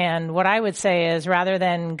 And what I would say is rather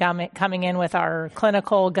than coming in with our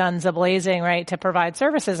clinical guns a-blazing, right, to provide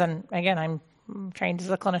services, and again, I'm trained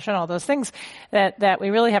as a clinician, all those things, that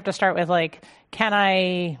we really have to start with, like, can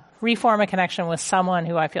I reform a connection with someone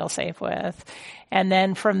who I feel safe with? And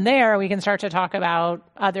then from there, we can start to talk about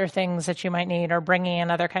other things that you might need or bringing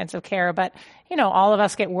in other kinds of care. But, all of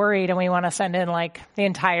us get worried and we want to send in, like, the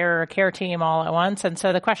entire care team all at once. And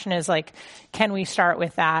so the question is, like, can we start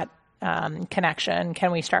with that connection?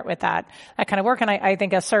 Can we start with that kind of work? And I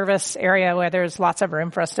think a service area where there's lots of room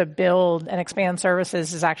for us to build and expand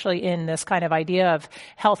services is actually in this kind of idea of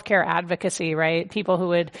healthcare advocacy, right? People who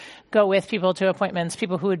would go with people to appointments,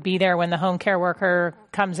 people who would be there when the home care worker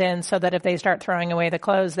comes in so that if they start throwing away the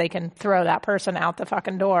clothes, they can throw that person out the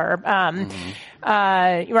fucking door.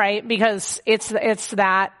 Right? Because it's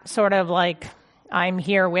that sort of like, I'm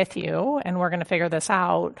here with you and we're going to figure this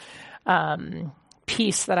out.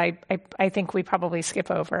 Piece that I think we probably skip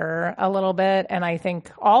over a little bit. And I think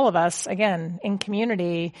all of us, again, in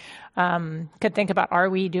community, could think about, are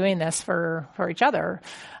we doing this for each other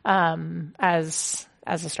as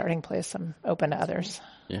a starting place? I'm open to others.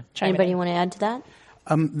 Yeah. Anybody want to add to that?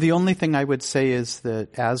 The only thing I would say is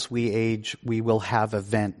that as we age, we will have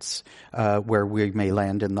events where we may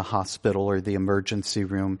land in the hospital or the emergency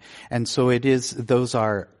room. And so those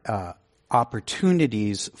are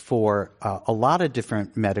opportunities for a lot of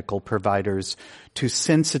different medical providers to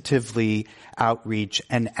sensitively outreach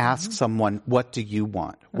and ask someone, what do you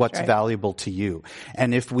want? What's valuable to you?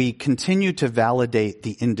 And if we continue to validate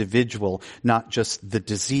the individual, not just the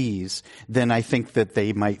disease, then I think that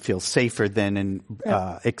they might feel safer then in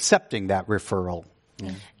accepting that referral.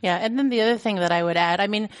 Yeah, and then the other thing that I would add, I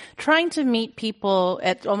mean, trying to meet people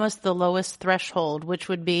at almost the lowest threshold, which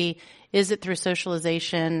would be, is it through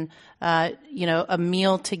socialization, a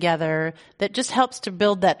meal together that just helps to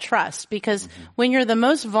build that trust? Because when you're the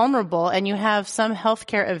most vulnerable and you have some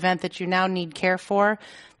healthcare event that you now need care for,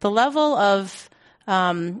 the level of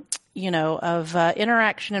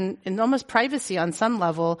interaction and almost privacy on some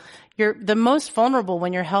level, you're the most vulnerable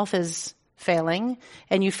when your health is failing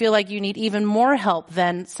and you feel like you need even more help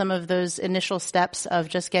than some of those initial steps of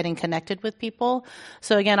just getting connected with people.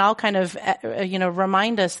 So again, I'll kind of,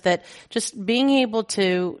 remind us that just being able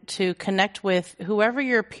to connect with whoever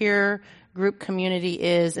your peer group community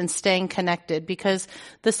is and staying connected, because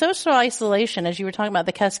the social isolation, as you were talking about,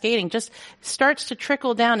 the cascading, just starts to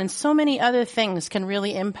trickle down, and so many other things can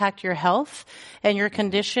really impact your health and your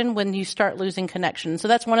condition when you start losing connection. So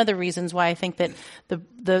that's one of the reasons why I think that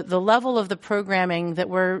the level of the programming that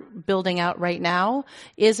we're building out right now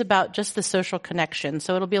is about just the social connection.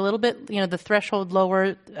 So it'll be a little bit, the threshold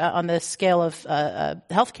lower on the scale of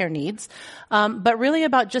healthcare needs, but really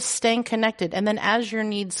about just staying connected. And then as your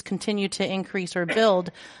needs continue to increase or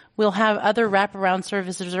build, we'll have other wraparound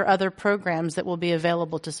services or other programs that will be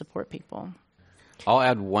available to support people. I'll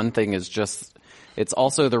add one thing is just, it's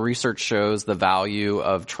also the research shows the value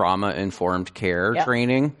of trauma-informed care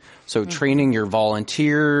training. So training your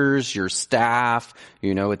volunteers, your staff,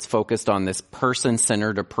 it's focused on this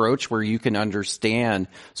person-centered approach where you can understand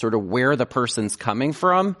sort of where the person's coming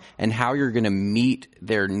from and how you're going to meet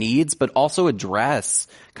their needs, but also address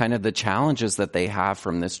kind of the challenges that they have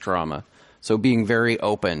from this trauma. So being very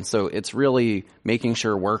open. So it's really making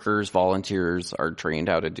sure workers, volunteers are trained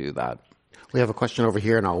how to do that. We have a question over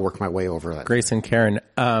here, and I'll work my way over it. Grace and Karen,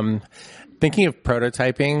 thinking of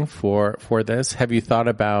prototyping for this, have you thought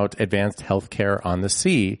about advanced healthcare on the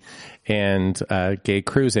sea and gay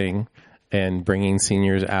cruising and bringing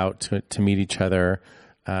seniors out to meet each other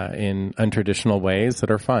in untraditional ways that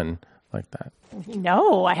are fun like that?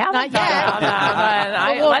 No, I haven't. Not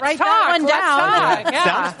yet. Let's write talk. that one down. Yeah.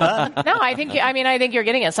 Sounds fun. No, I think you're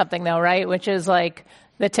getting at something though, right? Which is like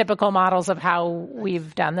the typical models of how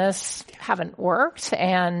we've done this haven't worked.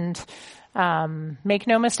 And make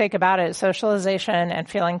no mistake about it, socialization and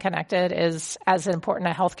feeling connected is as important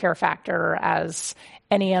a healthcare factor as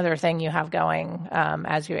any other thing you have going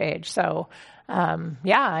as you age. So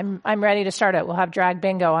I'm ready to start it. We'll have drag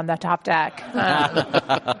bingo on the top deck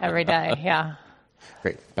every day. Yeah.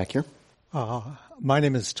 Great. Back here. My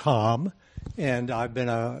name is Tom, and I've been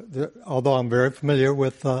although I'm very familiar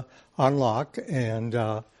with Unlock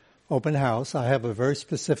and Open House, I have a very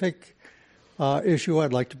specific issue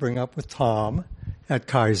I'd like to bring up with Tom at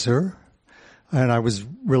Kaiser. And I was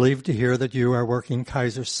relieved to hear that you are working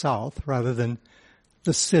Kaiser South rather than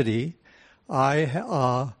the city.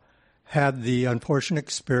 I had the unfortunate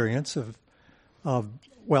experience of,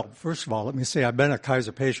 well, first of all, let me say I've been a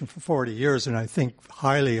Kaiser patient for 40 years, and I think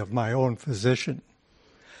highly of my own physician.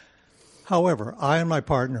 However, I and my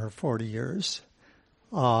partner of 40 years,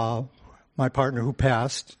 my partner who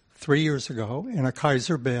passed 3 years ago in a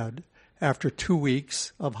Kaiser bed after 2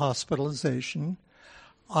 weeks of hospitalization,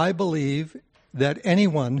 I believe that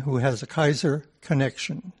anyone who has a Kaiser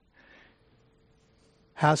connection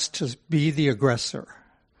has to be the aggressor,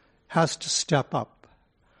 has to step up.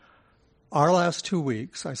 Our last 2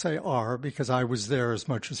 weeks, I say our because I was there as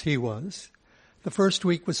much as he was. The first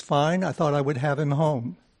week was fine. I thought I would have him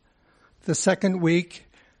home. The second week,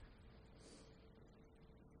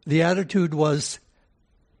 the attitude was,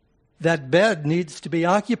 that bed needs to be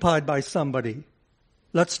occupied by somebody.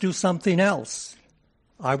 Let's do something else.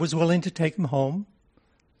 I was willing to take him home.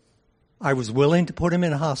 I was willing to put him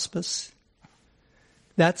in hospice.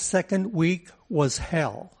 That second week was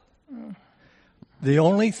hell. The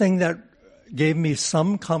only thing that gave me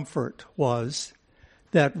some comfort was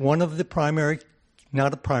that one of the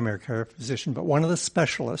not a primary care physician, but one of the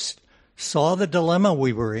specialists saw the dilemma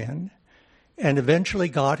we were in and eventually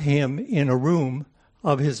got him in a room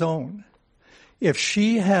of his own. If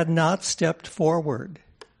she had not stepped forward,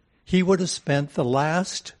 he would have spent the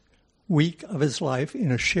last week of his life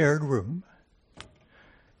in a shared room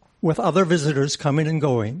with other visitors coming and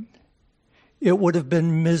going. It would have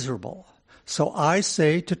been miserable. So I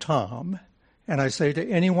say to Tom, and I say to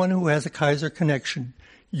anyone who has a Kaiser connection,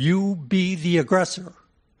 you be the aggressor.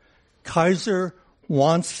 Kaiser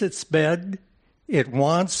wants its bed. It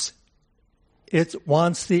wants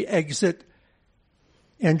the exit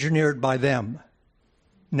engineered by them,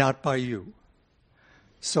 not by you.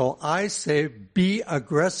 So I say be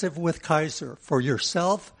aggressive with Kaiser for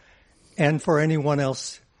yourself and for anyone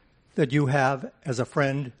else that you have as a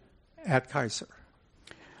friend at Kaiser.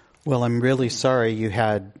 Well, I'm really sorry you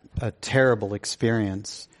had a terrible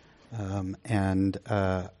experience, and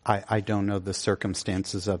I don't know the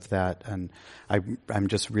circumstances of that, and I'm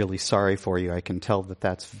just really sorry for you. I can tell that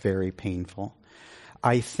that's very painful.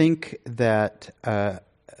 I think that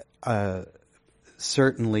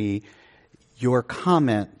certainly your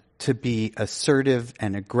comment to be assertive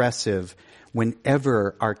and aggressive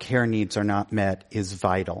whenever our care needs are not met is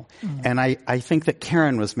vital. Mm-hmm. And I think that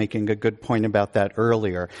Karen was making a good point about that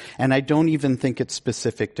earlier. And I don't even think it's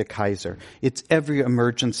specific to Kaiser. It's every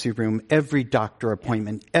emergency room, every doctor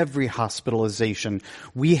appointment, every hospitalization.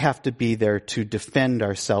 We have to be there to defend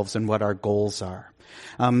ourselves and what our goals are.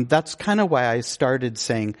 That's kind of why I started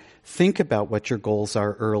saying, think about what your goals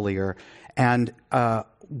are earlier. And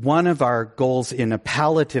one of our goals in a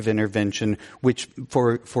palliative intervention, which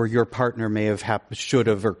for your partner may have should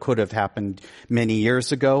have or could have happened many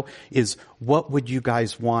years ago, is what would you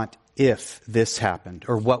guys want if this happened?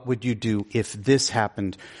 Or what would you do if this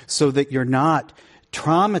happened? So that you're not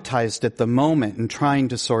traumatized at the moment and trying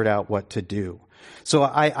to sort out what to do. So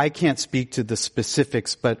I can't speak to the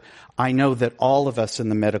specifics, but I know that all of us in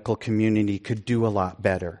the medical community could do a lot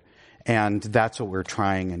better. And that's what we're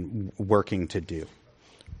trying and working to do.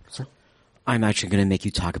 Sir? I'm actually going to make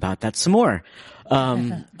you talk about that some more.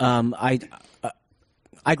 I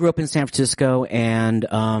grew up in San Francisco, and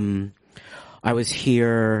I was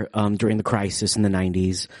here during the crisis in the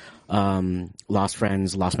 90s. Lost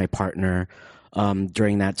friends, lost my partner.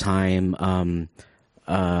 During that time,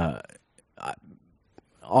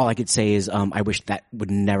 all I could say is I wish that would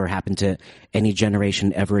never happen to any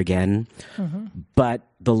generation ever again. Mm-hmm. But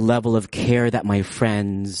the level of care that my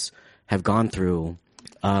friends have gone through,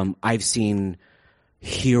 I've seen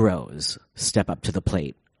heroes step up to the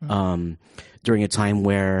plate during a time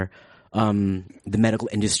where the medical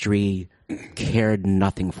industry cared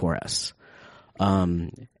nothing for us.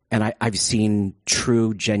 And I've seen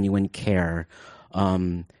true, genuine care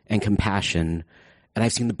and compassion. And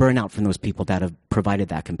I've seen the burnout from those people that have provided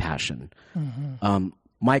that compassion. Mm-hmm.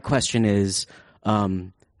 My question is,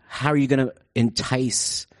 how are you going to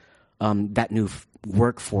entice that new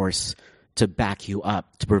workforce to back you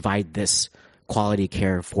up, to provide this quality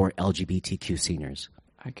care for LGBTQ seniors?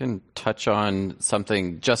 I can touch on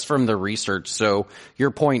something just from the research. So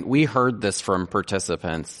your point, we heard this from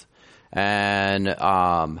participants. And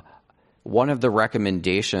one of the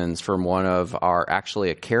recommendations from actually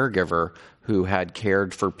a caregiver who had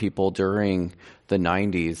cared for people during the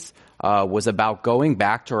 90s was about going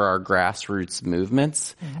back to our grassroots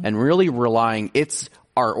movements and really relying, it's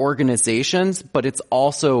our organizations, but it's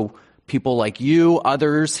also people like you,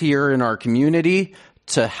 others here in our community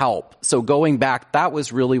to help. So going back, that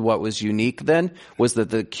was really what was unique then, was that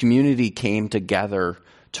the community came together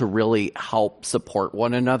to really help support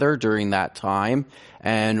one another during that time.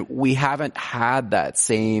 And we haven't had that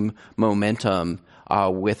same momentum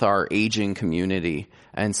with our aging community.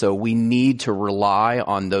 And so we need to rely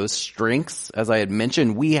on those strengths. As I had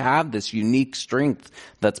mentioned, we have this unique strength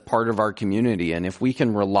that's part of our community. And if we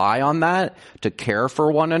can rely on that to care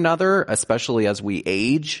for one another, especially as we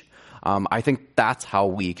age, I think that's how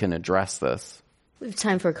we can address this. We have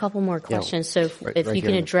time for a couple more questions. Yeah, so if you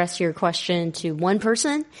can here. address your question to one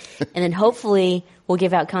person, and then hopefully we'll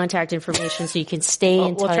give out contact information so you can stay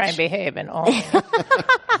in touch. We'll try and behave and all.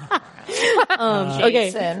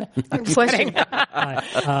 Okay. Question.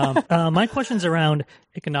 Hi. My question's around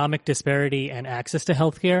economic disparity and access to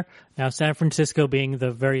healthcare. Now, San Francisco being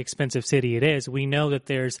the very expensive city it is, we know that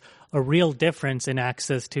there's a real difference in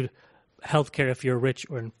access to healthcare if you're rich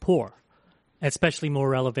or poor, especially more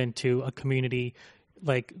relevant to a community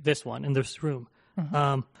like this one in this room.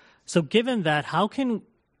 So given that, how can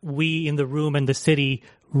we in the room and the city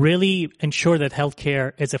really ensure that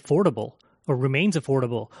healthcare is affordable or remains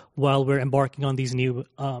affordable while we're embarking on these new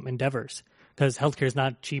endeavors? Because healthcare is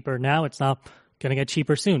not cheaper now. It's not going to get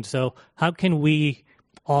cheaper soon. So how can we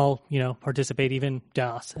all, participate, even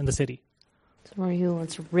Dallas and the city? Somebody who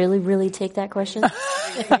wants to really, really take that question?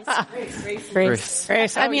 Grace.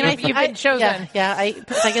 I mean, you've been chosen.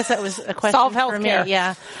 I guess that was a question Solve for me. healthcare.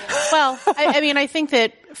 Yeah. Well, I think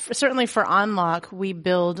that certainly for Unlock, we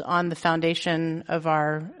build on the foundation of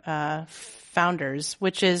our founders,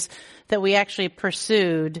 which is that we actually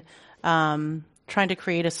pursued trying to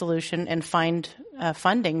create a solution and find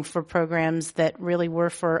funding for programs that really were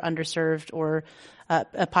for underserved or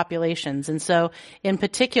populations. And so in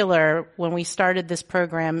particular, when we started this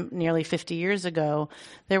program nearly 50 years ago,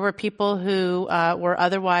 there were people who were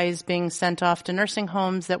otherwise being sent off to nursing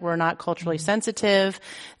homes that were not culturally sensitive.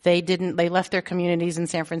 They left their communities in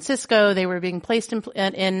San Francisco. They were being placed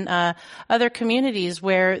in other communities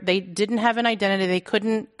where they didn't have an identity. They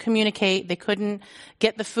couldn't communicate. They couldn't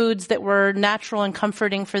get the foods that were natural and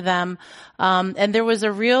comforting for them. And there was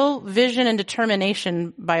a real vision and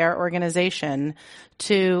determination by our organization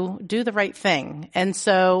to do the right thing. And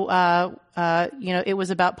so, it was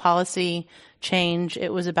about policy change.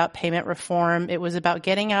 It was about payment reform. It was about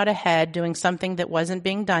getting out ahead, doing something that wasn't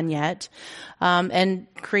being done yet, and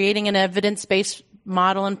creating an evidence-based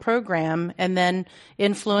model and program, and then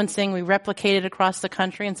influencing. We replicated across the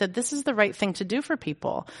country and said, this is the right thing to do for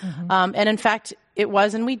people. And in fact, it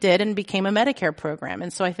was, and we did, and became a Medicare program.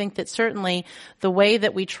 And so I think that certainly the way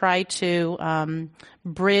that we try to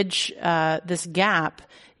bridge this gap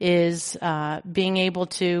is being able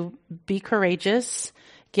to be courageous,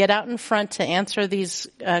 get out in front to answer these,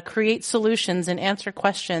 create solutions and answer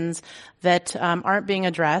questions that aren't being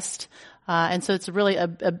addressed. And so it's really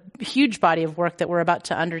a huge body of work that we're about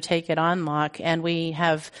to undertake at Unlock. And we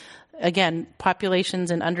have, again,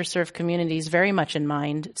 populations in underserved communities very much in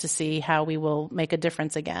mind to see how we will make a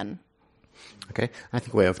difference again. Okay. I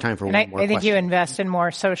think we have time for one more question. I think you invest in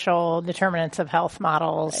more social determinants of health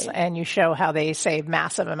models, and you show how they save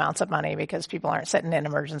massive amounts of money because people aren't sitting in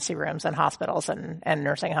emergency rooms and hospitals and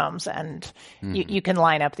nursing homes, and you can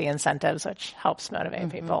line up the incentives, which helps motivate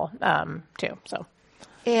people too. So.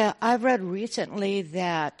 Yeah, I've read recently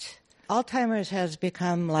that Alzheimer's has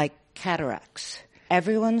become like cataracts.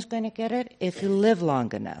 Everyone's going to get it if you live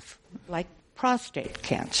long enough, like prostate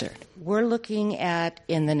cancer. We're looking at,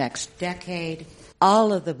 in the next decade,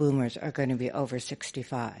 all of the boomers are going to be over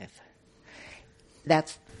 65.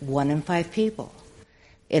 That's 1 in 5 people.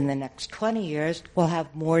 In the next 20 years, we'll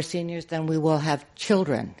have more seniors than we will have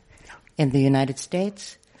children in the United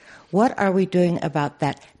States. What are we doing about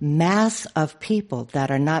that mass of people that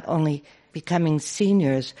are not only becoming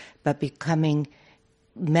seniors, but becoming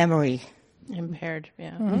memory impaired?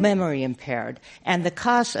 Yeah. Memory impaired. And the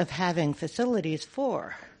cost of having facilities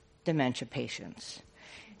for dementia patients.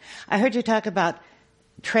 I heard you talk about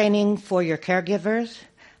training for your caregivers.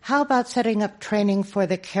 How about setting up training for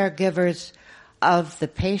the caregivers of the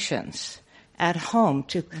patients at home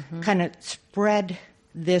to kind of spread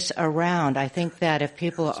this around? I think that if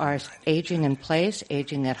people are aging in place,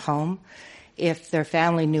 aging at home, if their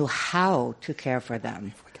family knew how to care for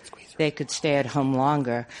them, they could stay at home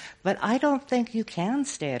longer. But I don't think you can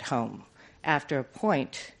stay at home after a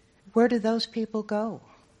point. Where do those people go?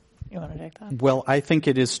 You want to take that? Well, I think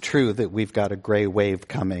it is true that we've got a gray wave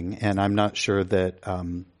coming, and I'm not sure that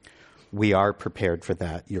we are prepared for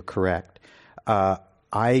that. You're correct.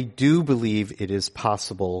 I do believe it is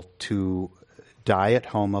possible to die at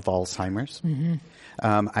home of Alzheimer's. Mm-hmm.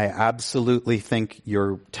 I absolutely think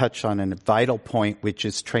you're touched on a vital point, which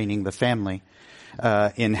is training the family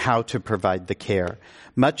in how to provide the care.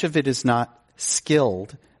 Much of it is not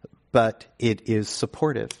skilled, but it is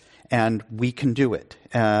supportive. And we can do it.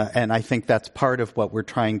 And I think that's part of what we're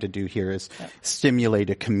trying to do here is stimulate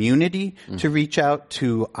a community to reach out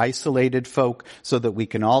to isolated folk so that we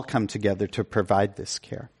can all come together to provide this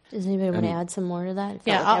care. Does anybody want to add some more to that?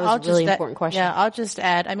 Yeah, that was a really important question. Yeah, I'll just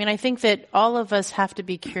add. I mean, I think that all of us have to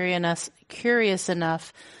be curious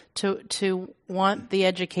enough to want the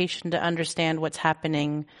education to understand what's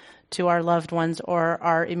happening to our loved ones or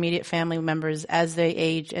our immediate family members as they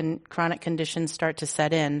age and chronic conditions start to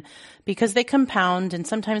set in, because they compound, and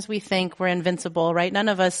sometimes we think we're invincible, right? None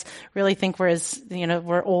of us really think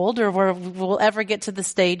we're old or we'll ever get to the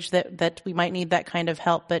stage that we might need that kind of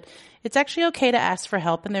help, but it's actually okay to ask for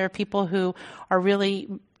help, and there are people who are really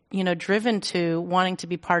driven to wanting to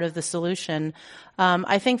be part of the solution.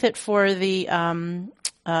 I think that for the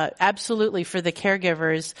absolutely for the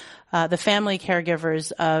caregivers, the family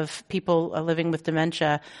caregivers of people living with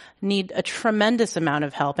dementia need a tremendous amount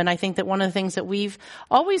of help. And I think that one of the things that we've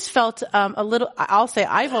always felt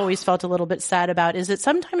I've always felt a little bit sad about is that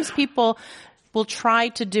sometimes people will try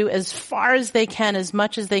to do as far as they can, as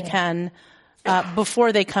much as they can,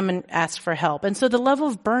 before they come and ask for help. And so the level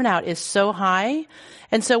of burnout is so high.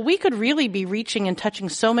 And so we could really be reaching and touching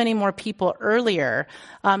so many more people earlier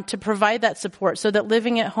to provide that support, so that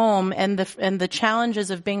living at home and the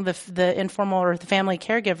challenges of being the informal or the family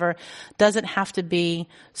caregiver doesn't have to be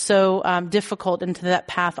so difficult into that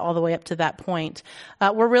path all the way up to that point.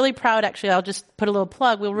 We're really proud, actually, I'll just put a little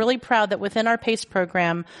plug. We're really proud that within our PACE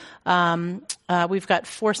program, we've got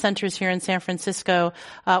 4 centers here in San Francisco.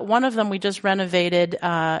 One of them we just renovated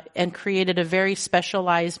and created a very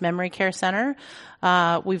specialized memory care center.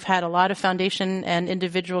 We've had a lot of foundation and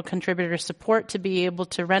individual contributor support to be able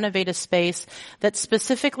to renovate a space that's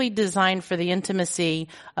specifically designed for the intimacy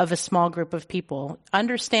of a small group of people.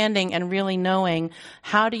 Understanding and really knowing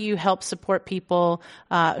how do you help support people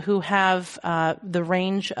who have the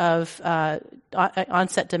range of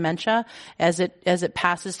onset dementia as it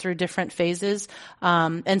passes through different phases.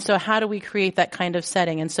 And so how do we create that kind of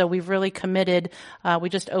setting? And so we've really committed, we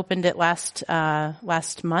just opened it last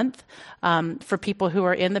month, for people who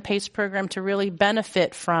are in the PACE program to really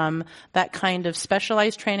benefit from that kind of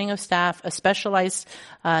specialized training of staff, a specialized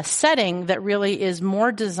setting that really is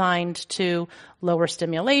more designed to lower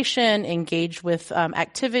stimulation, engage with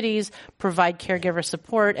activities, provide caregiver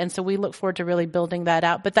support. And so we look forward to really building that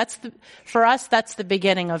out. But for us, that's the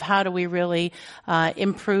beginning of how do we really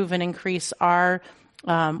improve and increase our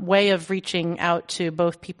way of reaching out to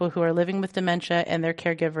both people who are living with dementia and their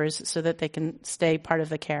caregivers so that they can stay part of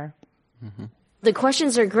the care. Mm-hmm. The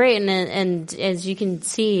questions are great, and as you can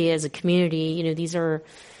see as a community, these are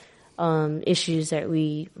issues that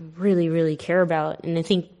we really, really care about. And I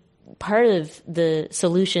think part of the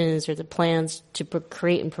solutions or the plans to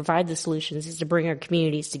create and provide the solutions is to bring our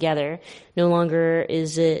communities together. No longer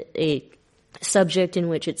is it a subject in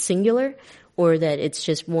which it's singular or that it's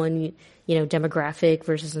just one, demographic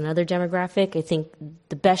versus another demographic. I think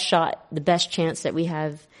the best chance that we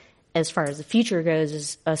have as far as the future goes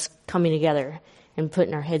is us coming together and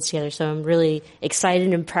putting our heads together. So I'm really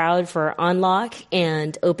excited and proud for Unlock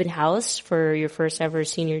and Open House for your first ever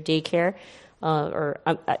senior daycare.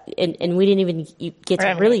 And we didn't even get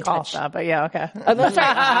to really touch that, but yeah, okay.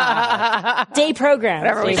 Day program.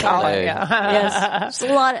 Whatever we call it, yeah. Yes.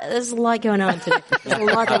 There's a lot going on today. There's a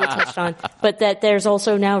lot that we touched on. But that there's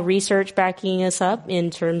also now research backing us up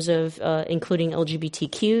in terms of including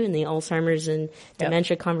LGBTQ and the Alzheimer's and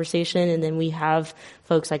dementia conversation. And then we have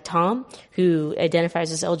folks like Tom, who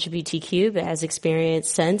identifies as LGBTQ but has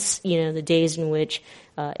experienced since, the days in which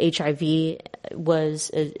HIV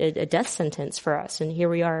was a death sentence for us. And here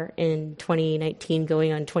we are in 2019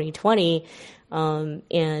 going on 2020,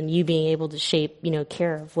 and you being able to shape,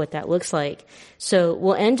 care of what that looks like. So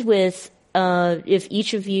we'll end with, if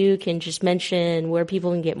each of you can just mention where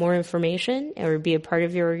people can get more information or be a part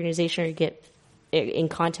of your organization or get in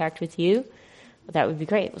contact with you, that would be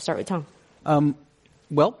great. We'll start with Tom.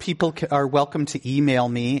 Well, people are welcome to email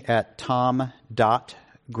me at tom.grothe,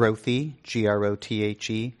 Grothe,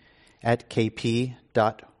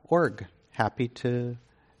 @kp.org. Happy to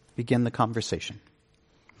begin the conversation.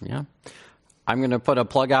 Yeah. I'm going to put a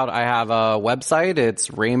plug out. I have a website. It's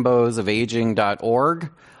rainbowsofaging.org.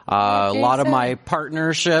 A lot of my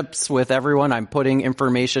partnerships with everyone, I'm putting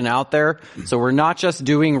information out there. So we're not just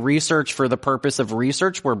doing research for the purpose of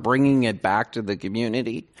research, we're bringing it back to the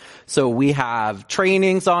community. So we have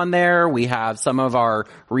trainings on there, we have some of our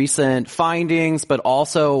recent findings, but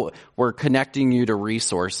also we're connecting you to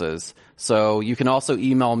resources. So you can also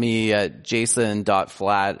email me at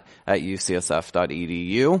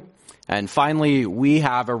jason.flatt@ucsf.edu. And finally, we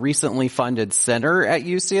have a recently funded center at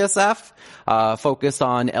UCSF focused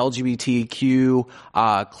on LGBTQ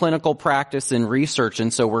clinical practice and research.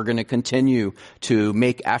 And so we're going to continue to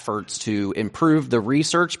make efforts to improve the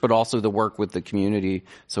research, but also the work with the community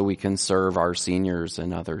so we can serve our seniors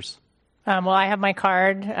and others. Well, I have my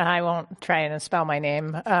card. I won't try and spell my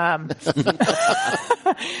name. But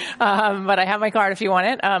I have my card if you want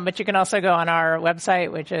it. But you can also go on our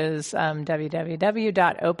website, which is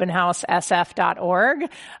www.openhousesf.org.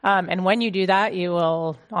 And when you do that, you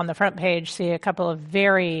will, on the front page, see a couple of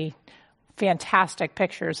very fantastic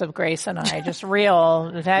pictures of Grace and I, just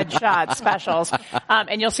real headshot specials.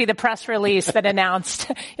 And you'll see the press release that announced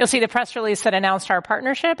our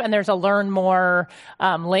partnership, and there's a learn more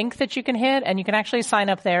link that you can hit, and you can actually sign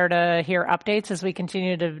up there to hear updates as we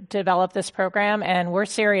continue to develop this program. And we're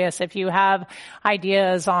serious. If you have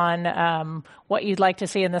ideas on what you'd like to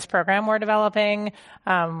see in this program we're developing,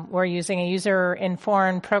 we're using a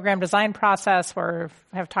user-informed program design process. We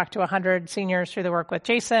have talked to 100 seniors through the work with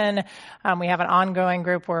Jason. We have an ongoing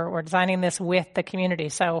group where we're designing this with the community.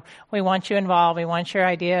 So we want you involved. We want your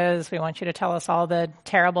ideas. We want you to tell us all the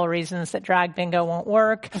terrible reasons that drag bingo won't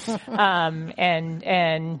work. And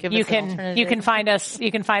you can find us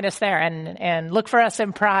there and look for us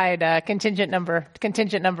in Pride, contingent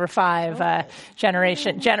number 5,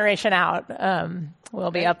 generation out.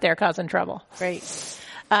 We'll be up there causing trouble. Great.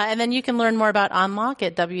 And then you can learn more about ONLOC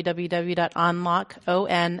at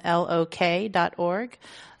www.onlock.org.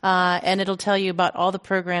 And it'll tell you about all the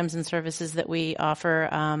programs and services that we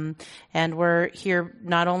offer. And we're here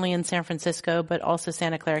not only in San Francisco, but also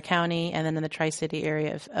Santa Clara County and then in the Tri-City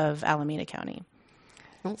area of Alameda County.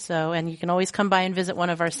 So, and you can always come by and visit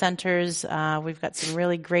one of our centers. We've got some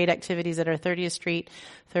really great activities at our 30th Street,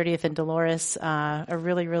 30th and Dolores, a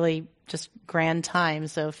really, really just grand time.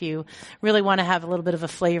 So if you really want to have a little bit of a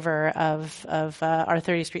flavor of our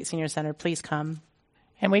 30th Street Senior Center, please come.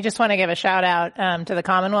 And we just want to give a shout out to the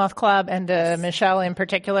Commonwealth Club and to Michelle in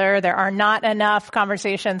particular. There are not enough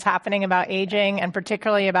conversations happening about aging, and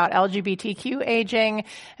particularly about LGBTQ aging.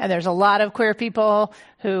 And there's a lot of queer people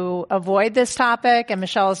who avoid this topic, and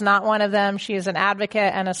Michelle is not one of them. She is an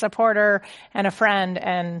advocate and a supporter and a friend,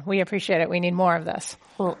 and we appreciate it. We need more of this.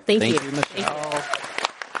 Well, thank you, Michelle. Thank you.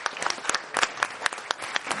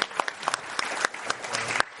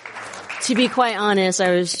 To be quite honest,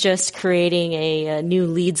 I was just creating a new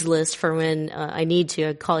leads list for when I need to.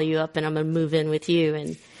 I'd call you up and I'm going to move in with you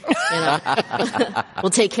and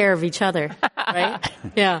we'll take care of each other, right?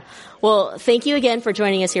 Yeah. Well, thank you again for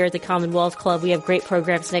joining us here at the Commonwealth Club. We have great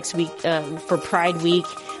programs next week for Pride Week.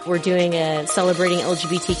 We're doing celebrating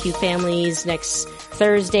LGBTQ families next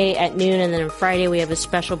Thursday at noon, and then on Friday we have a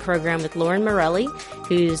special program with Lauren Morelli,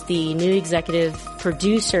 who's the new executive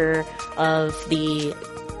producer of the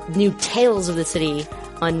new Tales of the City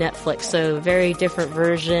on Netflix. So very different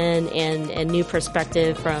version and new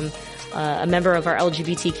perspective from a member of our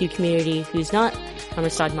LGBTQ community who's not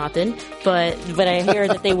Amistad Maupin, but I hear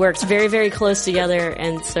that they worked very, very close together,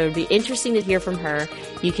 and so it'd be interesting to hear from her.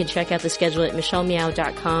 You can check out the schedule at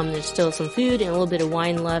michellemeow.com. There's still some food and a little bit of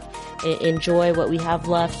wine left. Enjoy what we have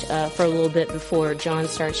left for a little bit before John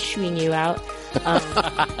starts shooing you out.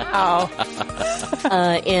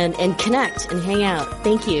 And connect and hang out.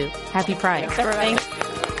 Thank you. Happy Pride. Thanks, everybody.